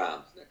 7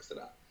 grams next to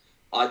that.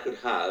 I could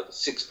have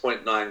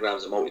 6.9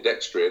 grams of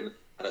maltodextrin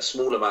and a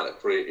small amount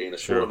of creatine, a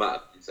small amount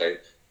of betaine.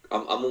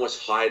 I'm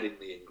almost hiding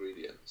the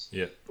ingredients.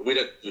 Yeah. But we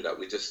don't do that.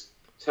 We just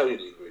tell you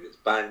the ingredients.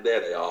 Bang,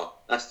 there they are.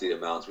 That's the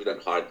amounts. We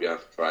don't hide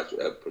behind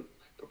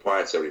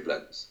proprietary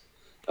blends.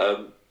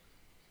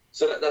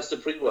 So that's the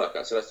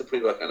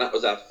pre-workout. And that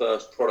was our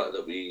first product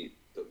that we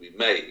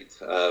made.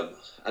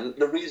 And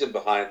the reason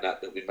behind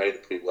that we made a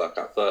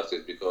pre-workout first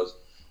is because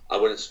I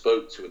went and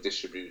spoke to a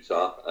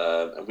distributor,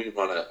 and we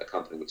run a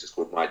company which is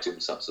called My Gym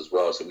Subs as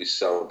well. So we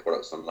sell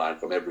products online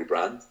from every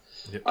brand.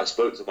 Yep. I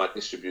spoke to my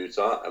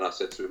distributor and I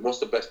said to him, "What's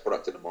the best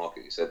product in the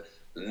market?" He said,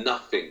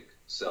 "Nothing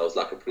sells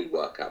like a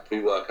pre-workout.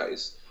 Pre-workout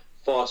is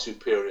far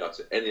superior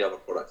to any other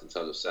product in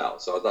terms of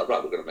sales." So I was like,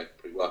 right, we're going to make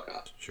a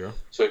pre-workout. Sure.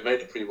 So we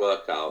made a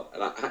pre-workout,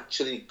 and I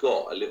actually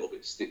got a little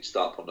bit stitched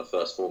up on the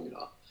first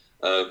formula.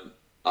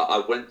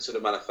 I went to the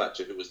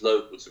manufacturer who was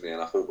local to me,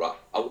 and I thought, right,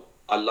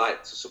 I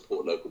like to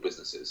support local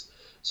businesses.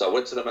 So I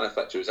went to the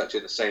manufacturer who was actually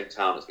in the same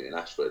town as me in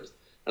Ashford,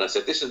 and I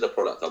said, "This is the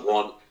product I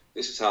want.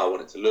 This is how I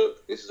want it to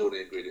look. This is all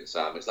the ingredients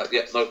I have." It's like,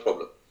 yeah, no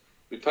problem.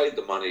 We paid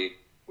the money,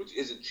 which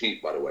isn't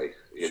cheap, by the way.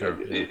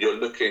 You're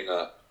looking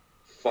at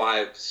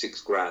 5 to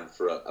 6 grand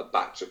for a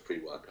batch of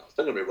pre-workouts.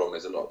 Don't get me wrong,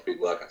 there's a lot of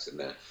pre-workouts in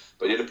there,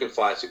 but you're looking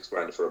 5 to 6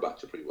 grand for a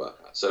batch of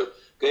pre-workouts. So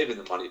gave him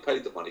the money,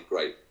 paid the money,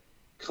 great.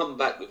 Come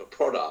back with a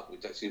product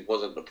which actually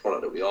wasn't the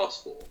product that we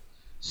asked for.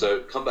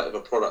 So come back with a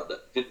product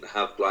that didn't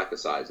have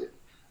glycosides in,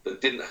 that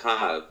didn't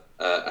have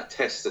a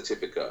test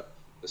certificate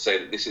to say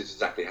that this is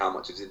exactly how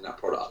much is in that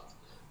product.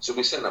 So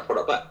we sent that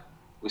product back.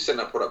 we sent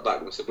that product back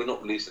and we said, we're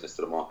not releasing this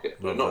to the market.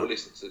 We're not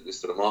releasing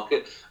this to the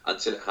market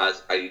until it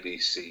has A, B,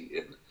 C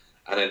in.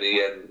 And in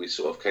the end, we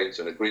sort of came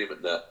to an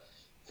agreement that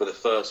for the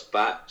first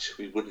batch,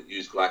 we wouldn't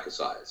use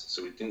glycosides.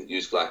 So we didn't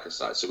use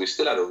glycosides. So we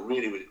still had a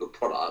really, really good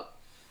product,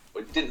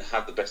 but it didn't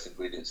have the best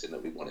ingredients in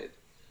that we wanted.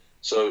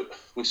 So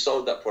we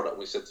sold that product.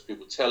 We said to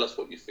people, tell us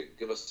what you think.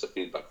 Give us some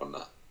feedback on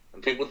that.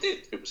 And people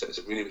did. People said it's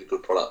a really, really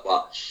good product,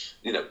 but,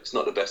 it's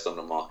not the best on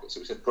the market. So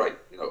we said, great,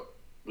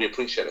 we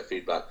appreciate that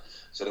feedback.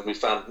 So then we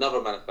found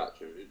another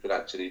manufacturer who could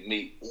actually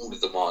meet all the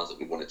demands that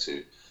we wanted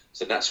to.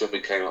 So that's when we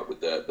came up with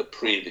the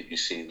Pre that you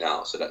see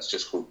now. So that's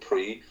just called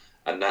Pre.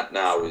 And that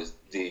now is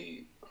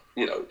the,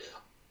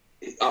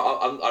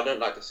 I don't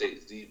like to say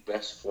it's the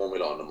best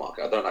formula on the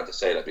market. I don't like to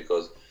say that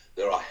because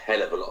there are a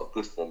hell of a lot of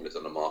good formulas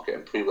on the market,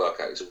 and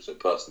pre-workout is also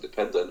person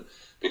dependent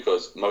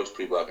because most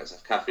pre-workouts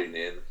have caffeine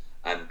in,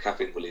 and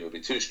caffeine will either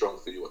be too strong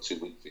for you or too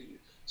weak for you.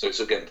 So it's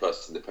again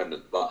person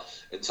dependent. But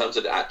in terms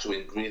of the actual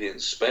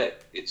ingredient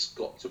spec, it's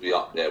got to be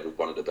up there with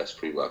one of the best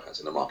pre-workouts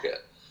in the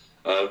market.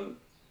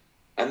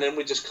 And then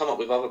we just come up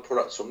with other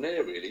products from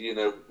there, really.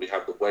 We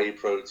have the whey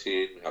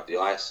protein, we have the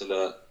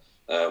isolate,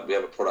 we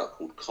have a product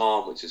called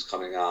Calm, which is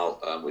coming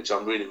out, which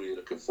I'm really, really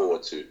looking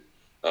forward to.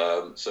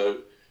 So,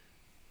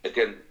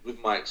 again,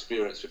 with my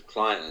experience with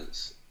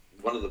clients,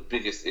 one of the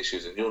biggest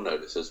issues, and you'll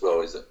notice as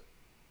well, is that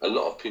a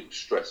lot of people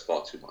stress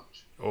far too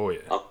much. Oh,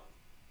 yeah.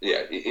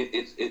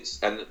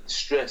 And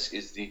stress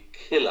is the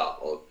killer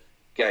of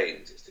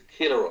gains. It's the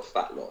killer of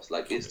fat loss.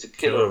 It's the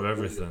killer of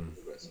everything.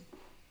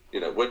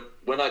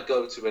 When I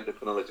go to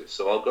endocrinologists,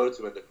 so I'll go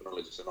to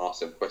endocrinologists and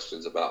ask them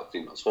questions about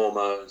females'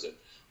 hormones and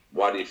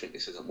why do you think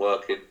this isn't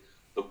working?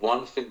 The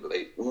one thing that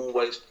they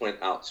always point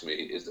out to me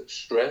is that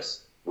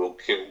stress will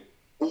kill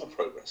all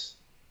progress.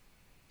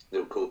 It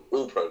will kill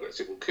all progress.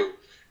 It will kill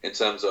in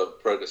terms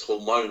of progress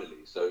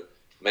hormonally. So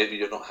maybe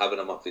you're not having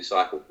a monthly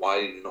cycle. Why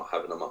are you not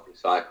having a monthly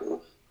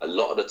cycle? A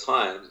lot of the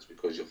time it's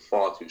because you're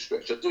far too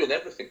stressed. You're doing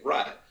everything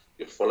right.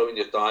 You're following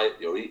your diet.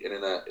 You're eating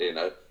in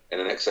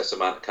an excess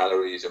amount of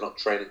calories. You're not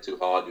training too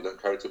hard. You don't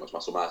carry too much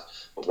muscle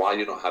mass. But why are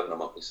you not having a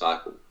monthly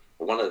cycle?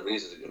 Well, one of the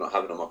reasons that you're not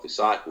having a monthly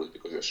cycle is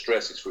because your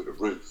stress is through the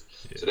roof.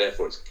 Yeah. So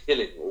therefore, it's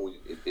killing all.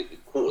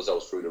 It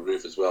cortisol's through the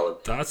roof as well.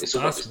 And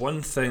that's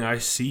one thing I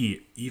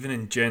see even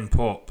in Gen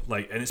Pop,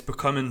 and it's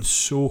becoming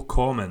so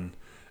common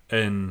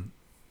in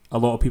a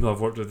lot of people I've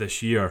worked with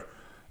this year,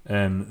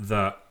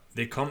 that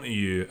they come to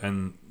you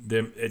and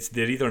they're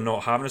either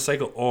not having a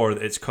cycle or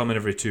it's coming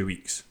every 2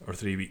 weeks or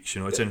 3 weeks.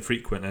 It's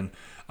infrequent, and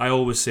I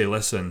always say,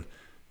 listen,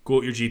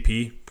 go to your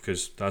GP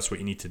because that's what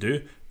you need to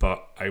do.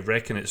 But I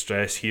reckon it's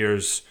stress.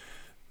 Here's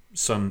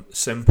some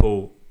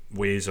simple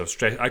ways of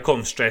stress. I call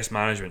them stress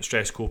management,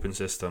 stress coping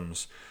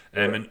systems.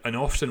 And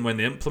often when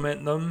they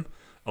implement them,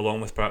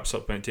 along with perhaps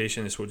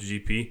supplementation, it's what the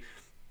GP.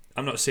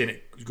 I'm not saying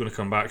it's going to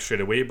come back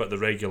straight away, but the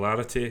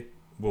regularity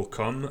will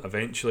come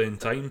eventually in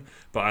time.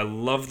 But I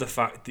love the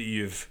fact that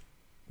you've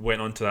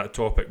went onto that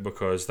topic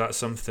because that's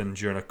something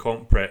during a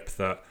comp prep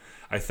that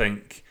I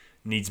think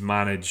needs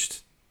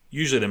managed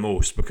usually the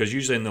most, because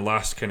usually in the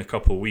last kind of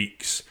couple of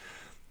weeks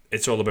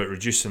it's all about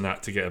reducing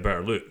that to get a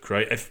better look,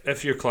 right?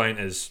 If your client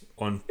is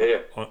on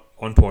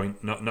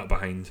point, not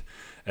behind.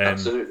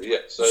 Absolutely, yeah.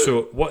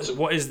 So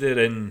what is there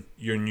in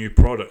your new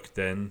product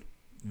then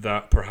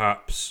that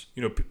perhaps,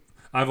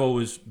 I've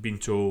always been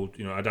told,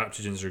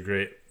 adaptogens are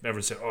great.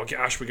 Everyone said, get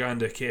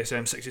ashwagandha,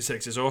 KSM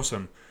 66 is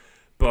awesome.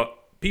 But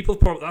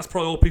that's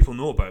probably all people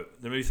know about.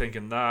 They're maybe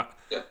thinking that.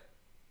 Yeah.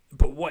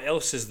 But what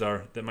else is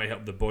there that might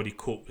help the body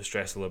cope with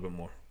stress a little bit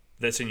more?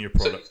 That's in your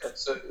product.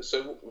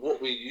 So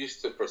what we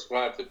used to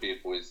prescribe to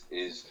people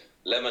is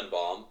lemon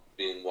balm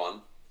being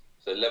one.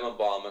 So lemon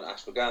balm and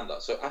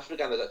ashwagandha. So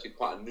ashwagandha is actually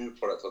quite a new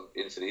product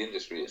into the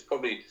industry.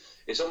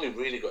 It's only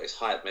really got its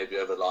hype maybe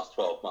over the last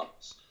 12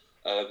 months.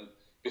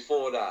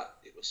 Before that,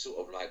 it was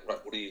sort of like, right,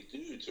 what do you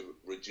do to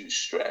reduce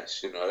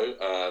stress?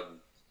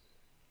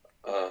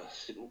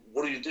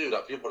 What do you do?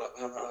 Like people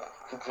are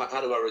like,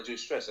 how do I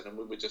reduce stress? And then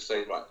we would just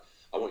say, right,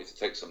 I want you to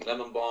take some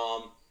lemon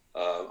balm.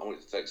 I want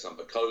you to take some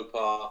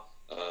bacopa.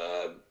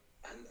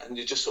 And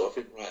you just sort of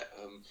think, right,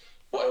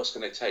 what else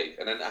can they take?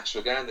 And then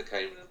ashwagandha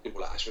came, and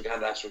people were like,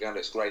 ashwagandha,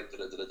 it's great.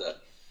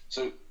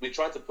 So we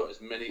tried to put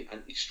as many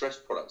anti-stress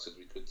products as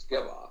we could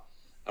together,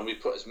 and we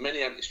put as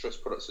many anti-stress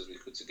products as we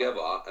could together,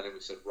 and then we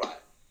said, right,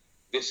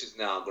 this is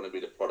now going to be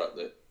the product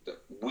that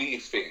we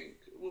think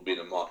will be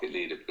the market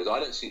leader, because I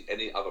don't see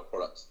any other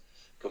products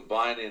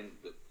combining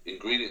the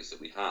ingredients that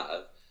we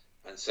have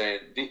and saying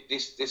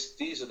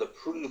these are the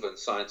proven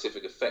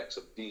scientific effects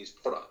of these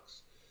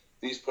products.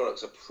 These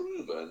products are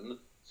proven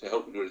to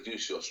help you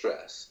reduce your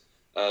stress.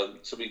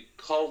 So we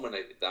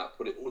culminated that,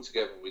 put it all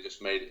together, and we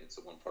just made it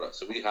into one product.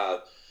 So we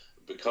have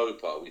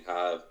bacopa, we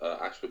have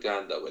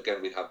ashwagandha.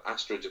 Again, we have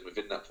estrogen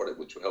within that product,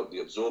 which will help the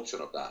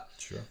absorption of that.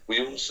 Sure. We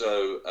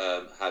also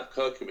have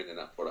curcumin in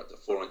that product at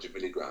 400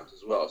 milligrams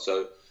as well.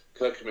 So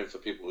curcumin, for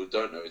people who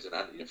don't know, is an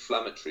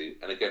anti-inflammatory,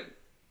 and again,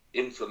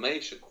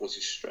 inflammation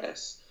causes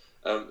stress.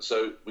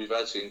 So we've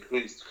actually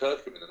increased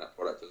curcumin in that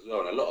product as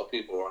well, and a lot of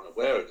people are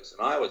unaware of this,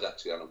 and I was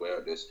actually unaware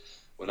of this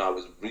when I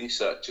was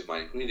researching my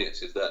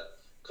ingredients is that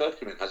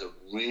curcumin has a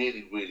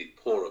really, really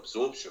poor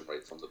absorption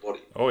rate from the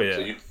body. Oh, yeah.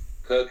 So you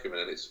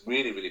curcumin and it's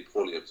really, really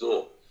poorly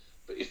absorbed.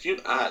 But if you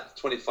add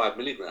 25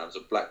 milligrams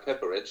of black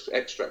pepper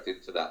extract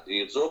into that,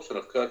 the absorption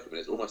of curcumin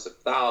is almost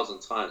 1,000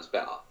 times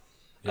better.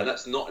 And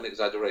that's not an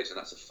exaggeration.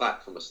 That's a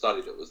fact from a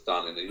study that was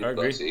done in the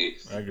university.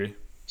 I agree.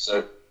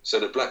 So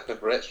the black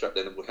pepper extract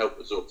then would help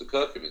absorb the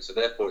curcumin. So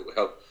therefore, it would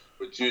help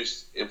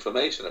reduce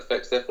inflammation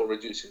effects, therefore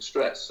reducing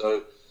stress.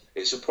 So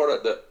it's a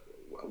product that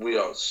we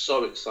are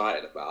so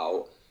excited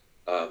about,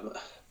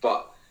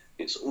 but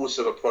it's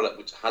also a product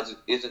which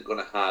isn't going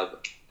to have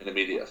an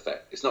immediate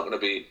effect. It's not going to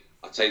be,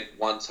 I take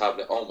one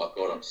tablet, oh my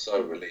God, I'm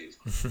so relieved.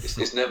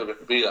 It's never going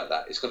to be like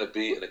that. It's going to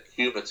be an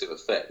accumulative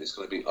effect. It's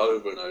going to be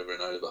over and over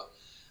and over.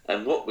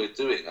 And what we're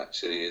doing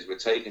actually is we're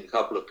taking a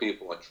couple of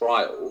people on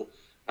trial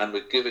and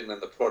we're giving them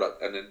the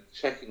product and then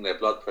checking their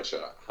blood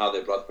pressure, how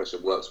their blood pressure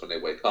works when they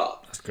wake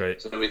up. That's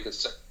great. So then we can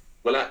say,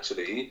 well,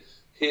 actually,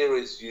 here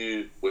is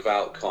you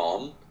without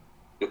calm.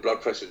 Your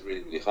blood pressure is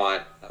really, really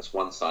high. That's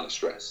one sign of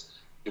stress.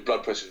 Your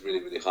blood pressure is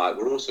really, really high.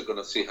 We're also going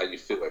to see how you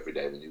feel every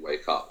day when you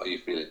wake up. Are you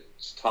feeling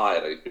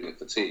tired? Are you feeling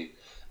fatigued?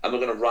 And we're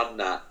going to run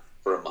that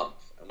for a month.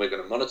 And we're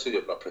going to monitor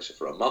your blood pressure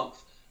for a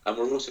month. And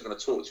we're also going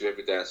to talk to you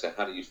every day and say,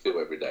 how do you feel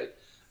every day?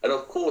 And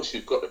of course,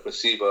 you've got the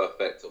placebo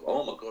effect of,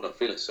 oh my God, I'm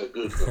feeling so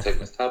good because I'm taking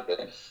this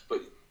tablet.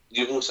 But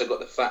you've also got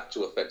the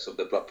factual effects of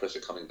the blood pressure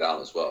coming down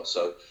as well.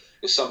 So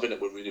it's something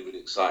that we're really, really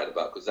excited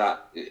about because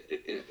that,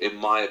 in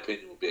my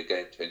opinion, will be a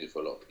game changer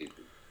for a lot of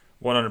people.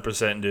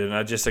 100%, dude. And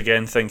I just,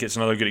 again, think it's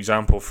another good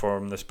example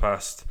from this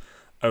past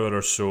hour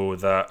or so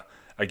that,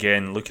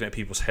 again, looking at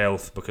people's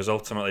health, because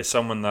ultimately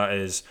someone that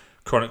is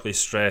chronically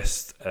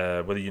stressed,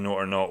 whether you know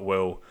it or not,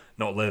 will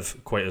not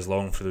live quite as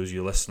long for those of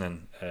you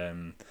listening.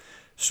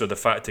 So the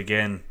fact,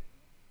 again,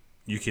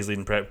 UK's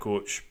leading prep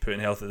coach, putting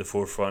health at the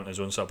forefront,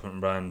 his own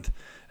supplement brand,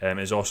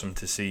 is awesome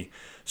to see.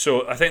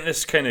 So I think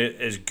this kind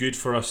of is good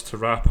for us to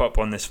wrap up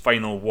on this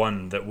final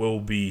one that will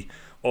be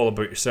all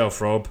about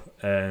yourself, Rob.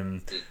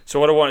 So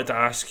what I wanted to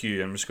ask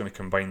you, I'm just going to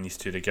combine these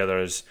two together,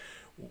 is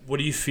what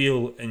do you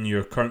feel in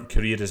your current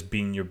career has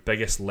been your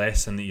biggest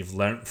lesson that you've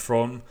learnt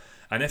from?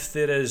 And if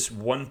there is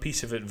one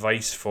piece of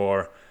advice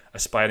for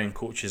aspiring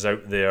coaches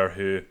out there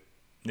who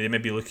they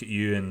maybe look at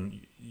you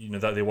and you know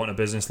that they want a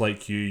business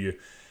like you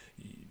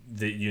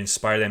that you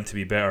inspire them to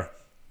be better,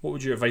 what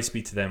would your advice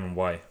be to them and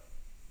why?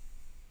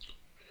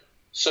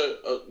 So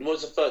what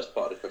was the first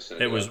part of the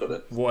question? It was,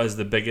 what is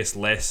the biggest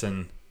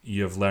lesson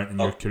you have learnt in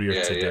your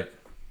career to date?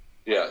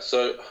 Yeah,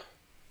 so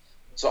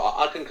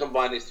I can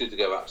combine these two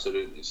together,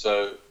 absolutely.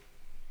 So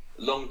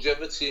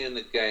longevity in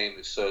the game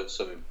is so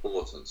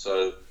important.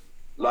 So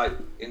like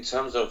in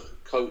terms of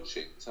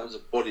coaching, in terms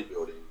of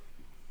bodybuilding,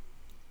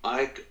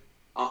 I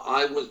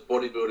was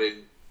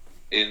bodybuilding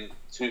in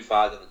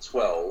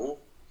 2012.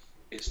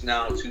 It's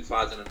now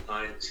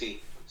 2019,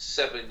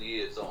 7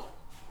 years on.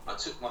 I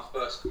took my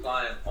first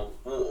client on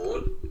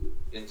board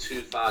in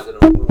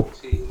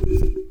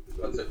 2014.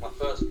 So I took my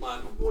first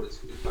client on board in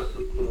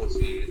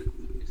 2014.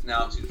 It's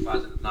now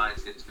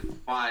 2019. It's been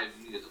 5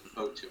 years of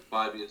coaching,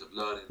 5 years of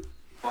learning,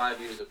 5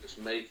 years of just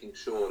making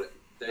sure that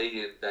day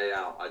in, day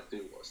out, I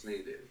do what's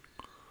needed.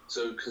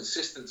 So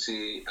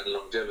consistency and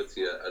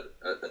longevity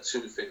are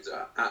two things that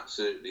are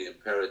absolutely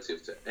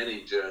imperative to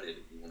any journey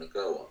that you want to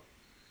go on.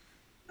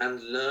 And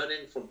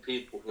learning from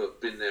people who have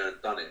been there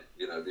and done it,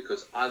 you know,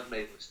 because I've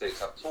made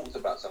mistakes. I've talked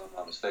about some of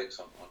my mistakes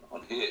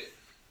on here.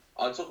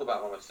 I talk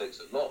about my mistakes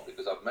a lot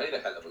because I've made a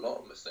hell of a lot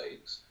of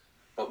mistakes.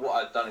 But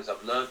what I've done is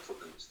I've learned from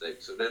the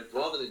mistakes. So then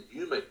rather than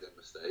you make them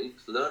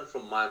mistakes, learn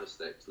from my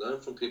mistakes. Learn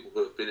from people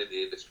who have been in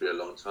the industry a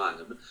long time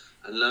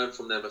and learn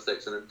from their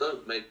mistakes. And then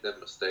don't make them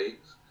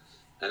mistakes.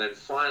 And then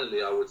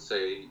finally, I would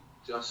say,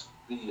 just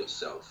be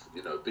yourself.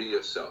 You know, be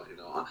yourself. You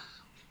know,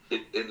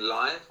 in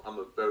life, I'm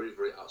a very,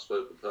 very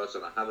outspoken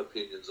person. I have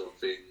opinions on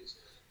things.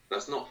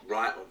 That's not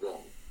right or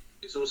wrong.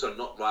 It's also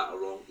not right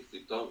or wrong if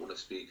you don't want to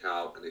speak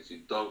out and if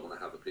you don't want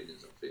to have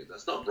opinions on things.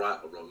 That's not right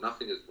or wrong.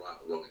 Nothing is right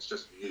or wrong. It's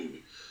just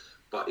you.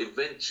 But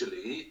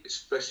eventually,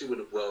 especially with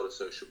the world of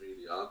social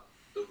media,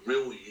 the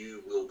real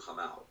you will come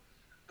out.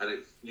 And if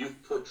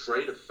you've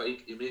portrayed a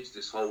fake image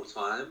this whole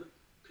time,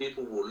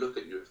 people will look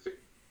at you and think,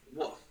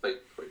 what a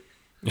fake prick.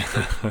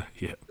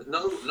 Yeah.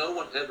 No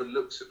one ever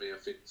looks at me and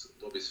thinks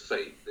Rob is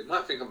fake. They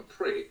might think I'm a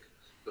prick,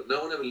 but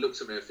no one ever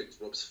looks at me and thinks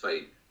Rob's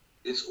fake.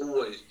 It's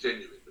always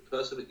genuine. The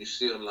person that you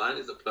see online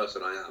is the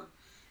person I am.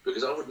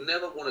 Because I would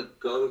never want to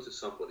go to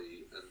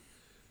somebody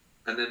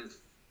and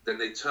then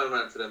they turn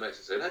around to their mates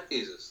and say, that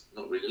geezer's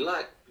not really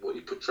like what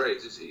he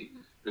portrays, is he?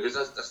 Because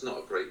that's not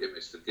a great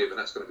image to give, and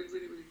that's going to be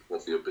really, really poor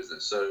for your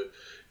business. So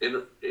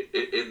in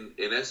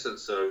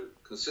essence, so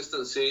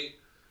consistency,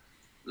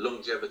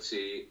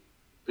 longevity,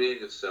 being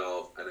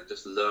yourself, and then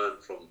just learn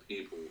from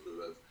people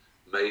who have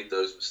made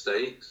those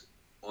mistakes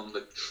on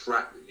the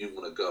track that you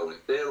want to go. And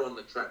if they're on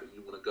the track that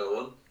you want to go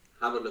on,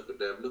 have a look at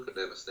them, look at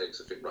their mistakes,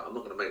 and think, right, I'm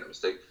not going to make that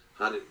mistake.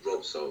 How did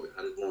Rob solve it?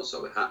 How did Ron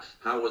solve it?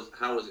 How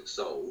was it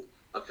solved?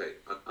 Okay,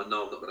 I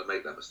know I'm not going to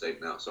make that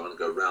mistake now, so I'm going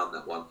to go around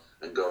that one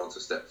and go on to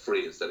step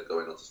 3 instead of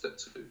going on to step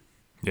 2.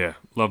 Yeah,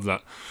 love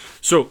that.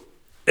 So,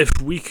 if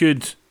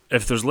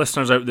there's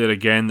listeners out there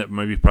again that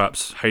maybe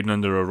perhaps hiding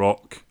under a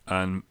rock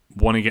and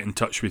want to get in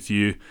touch with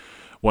you,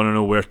 want to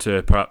know where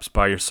to perhaps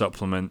buy your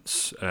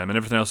supplements and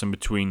everything else in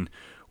between,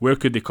 where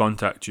could they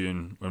contact you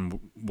and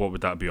what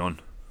would that be on?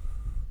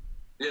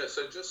 Yeah,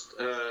 so just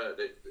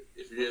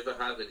if you ever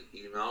have any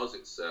emails,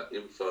 it's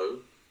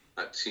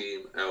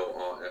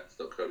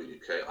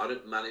info@teamlrf.co.uk. I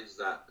don't manage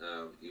that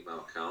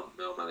email account.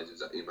 Mel manages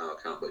that email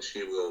account, but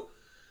she will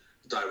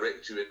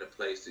direct you in the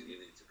place that you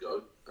need to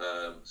go.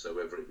 So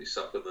whether it be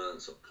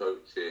supplements or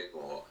coaching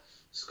or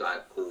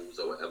Skype calls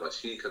or whatever,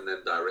 she can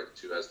then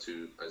direct you as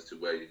to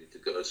where you need to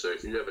go. So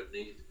if you ever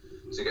need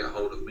to get a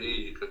hold of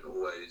me, you can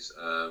always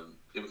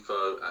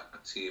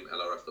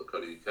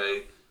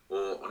info@teamlrf.co.uk,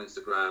 or on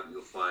Instagram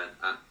you'll find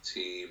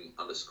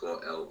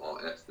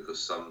 @team_LRF, because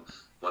someone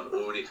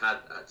already had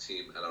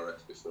 @team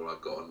LRF before I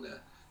got on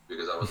there,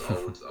 because I was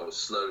old, I was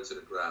slow to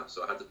the gram,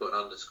 so I had to put an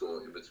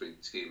underscore in between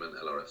team and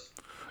LRF.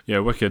 Yeah,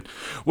 wicked.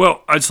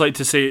 Well, I'd just like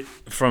to say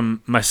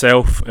from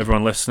myself,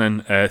 everyone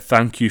listening,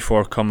 thank you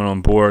for coming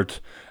on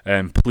board.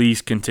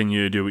 Please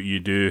continue to do what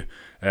you do.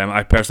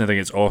 I personally think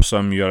it's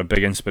awesome. You're a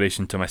big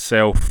inspiration to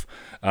myself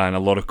and a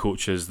lot of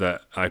coaches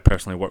that I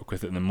personally work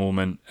with at the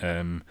moment.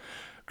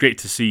 Great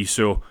to see.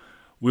 So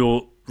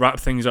we'll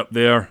wrap things up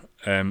there.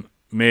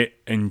 Mate,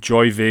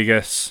 enjoy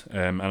Vegas,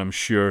 and I'm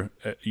sure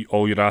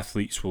all your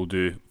athletes will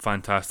do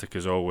fantastic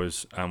as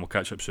always, and we'll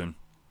catch up soon.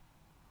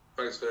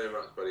 Thanks very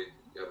much, buddy.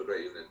 You have a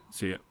great evening.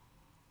 See ya.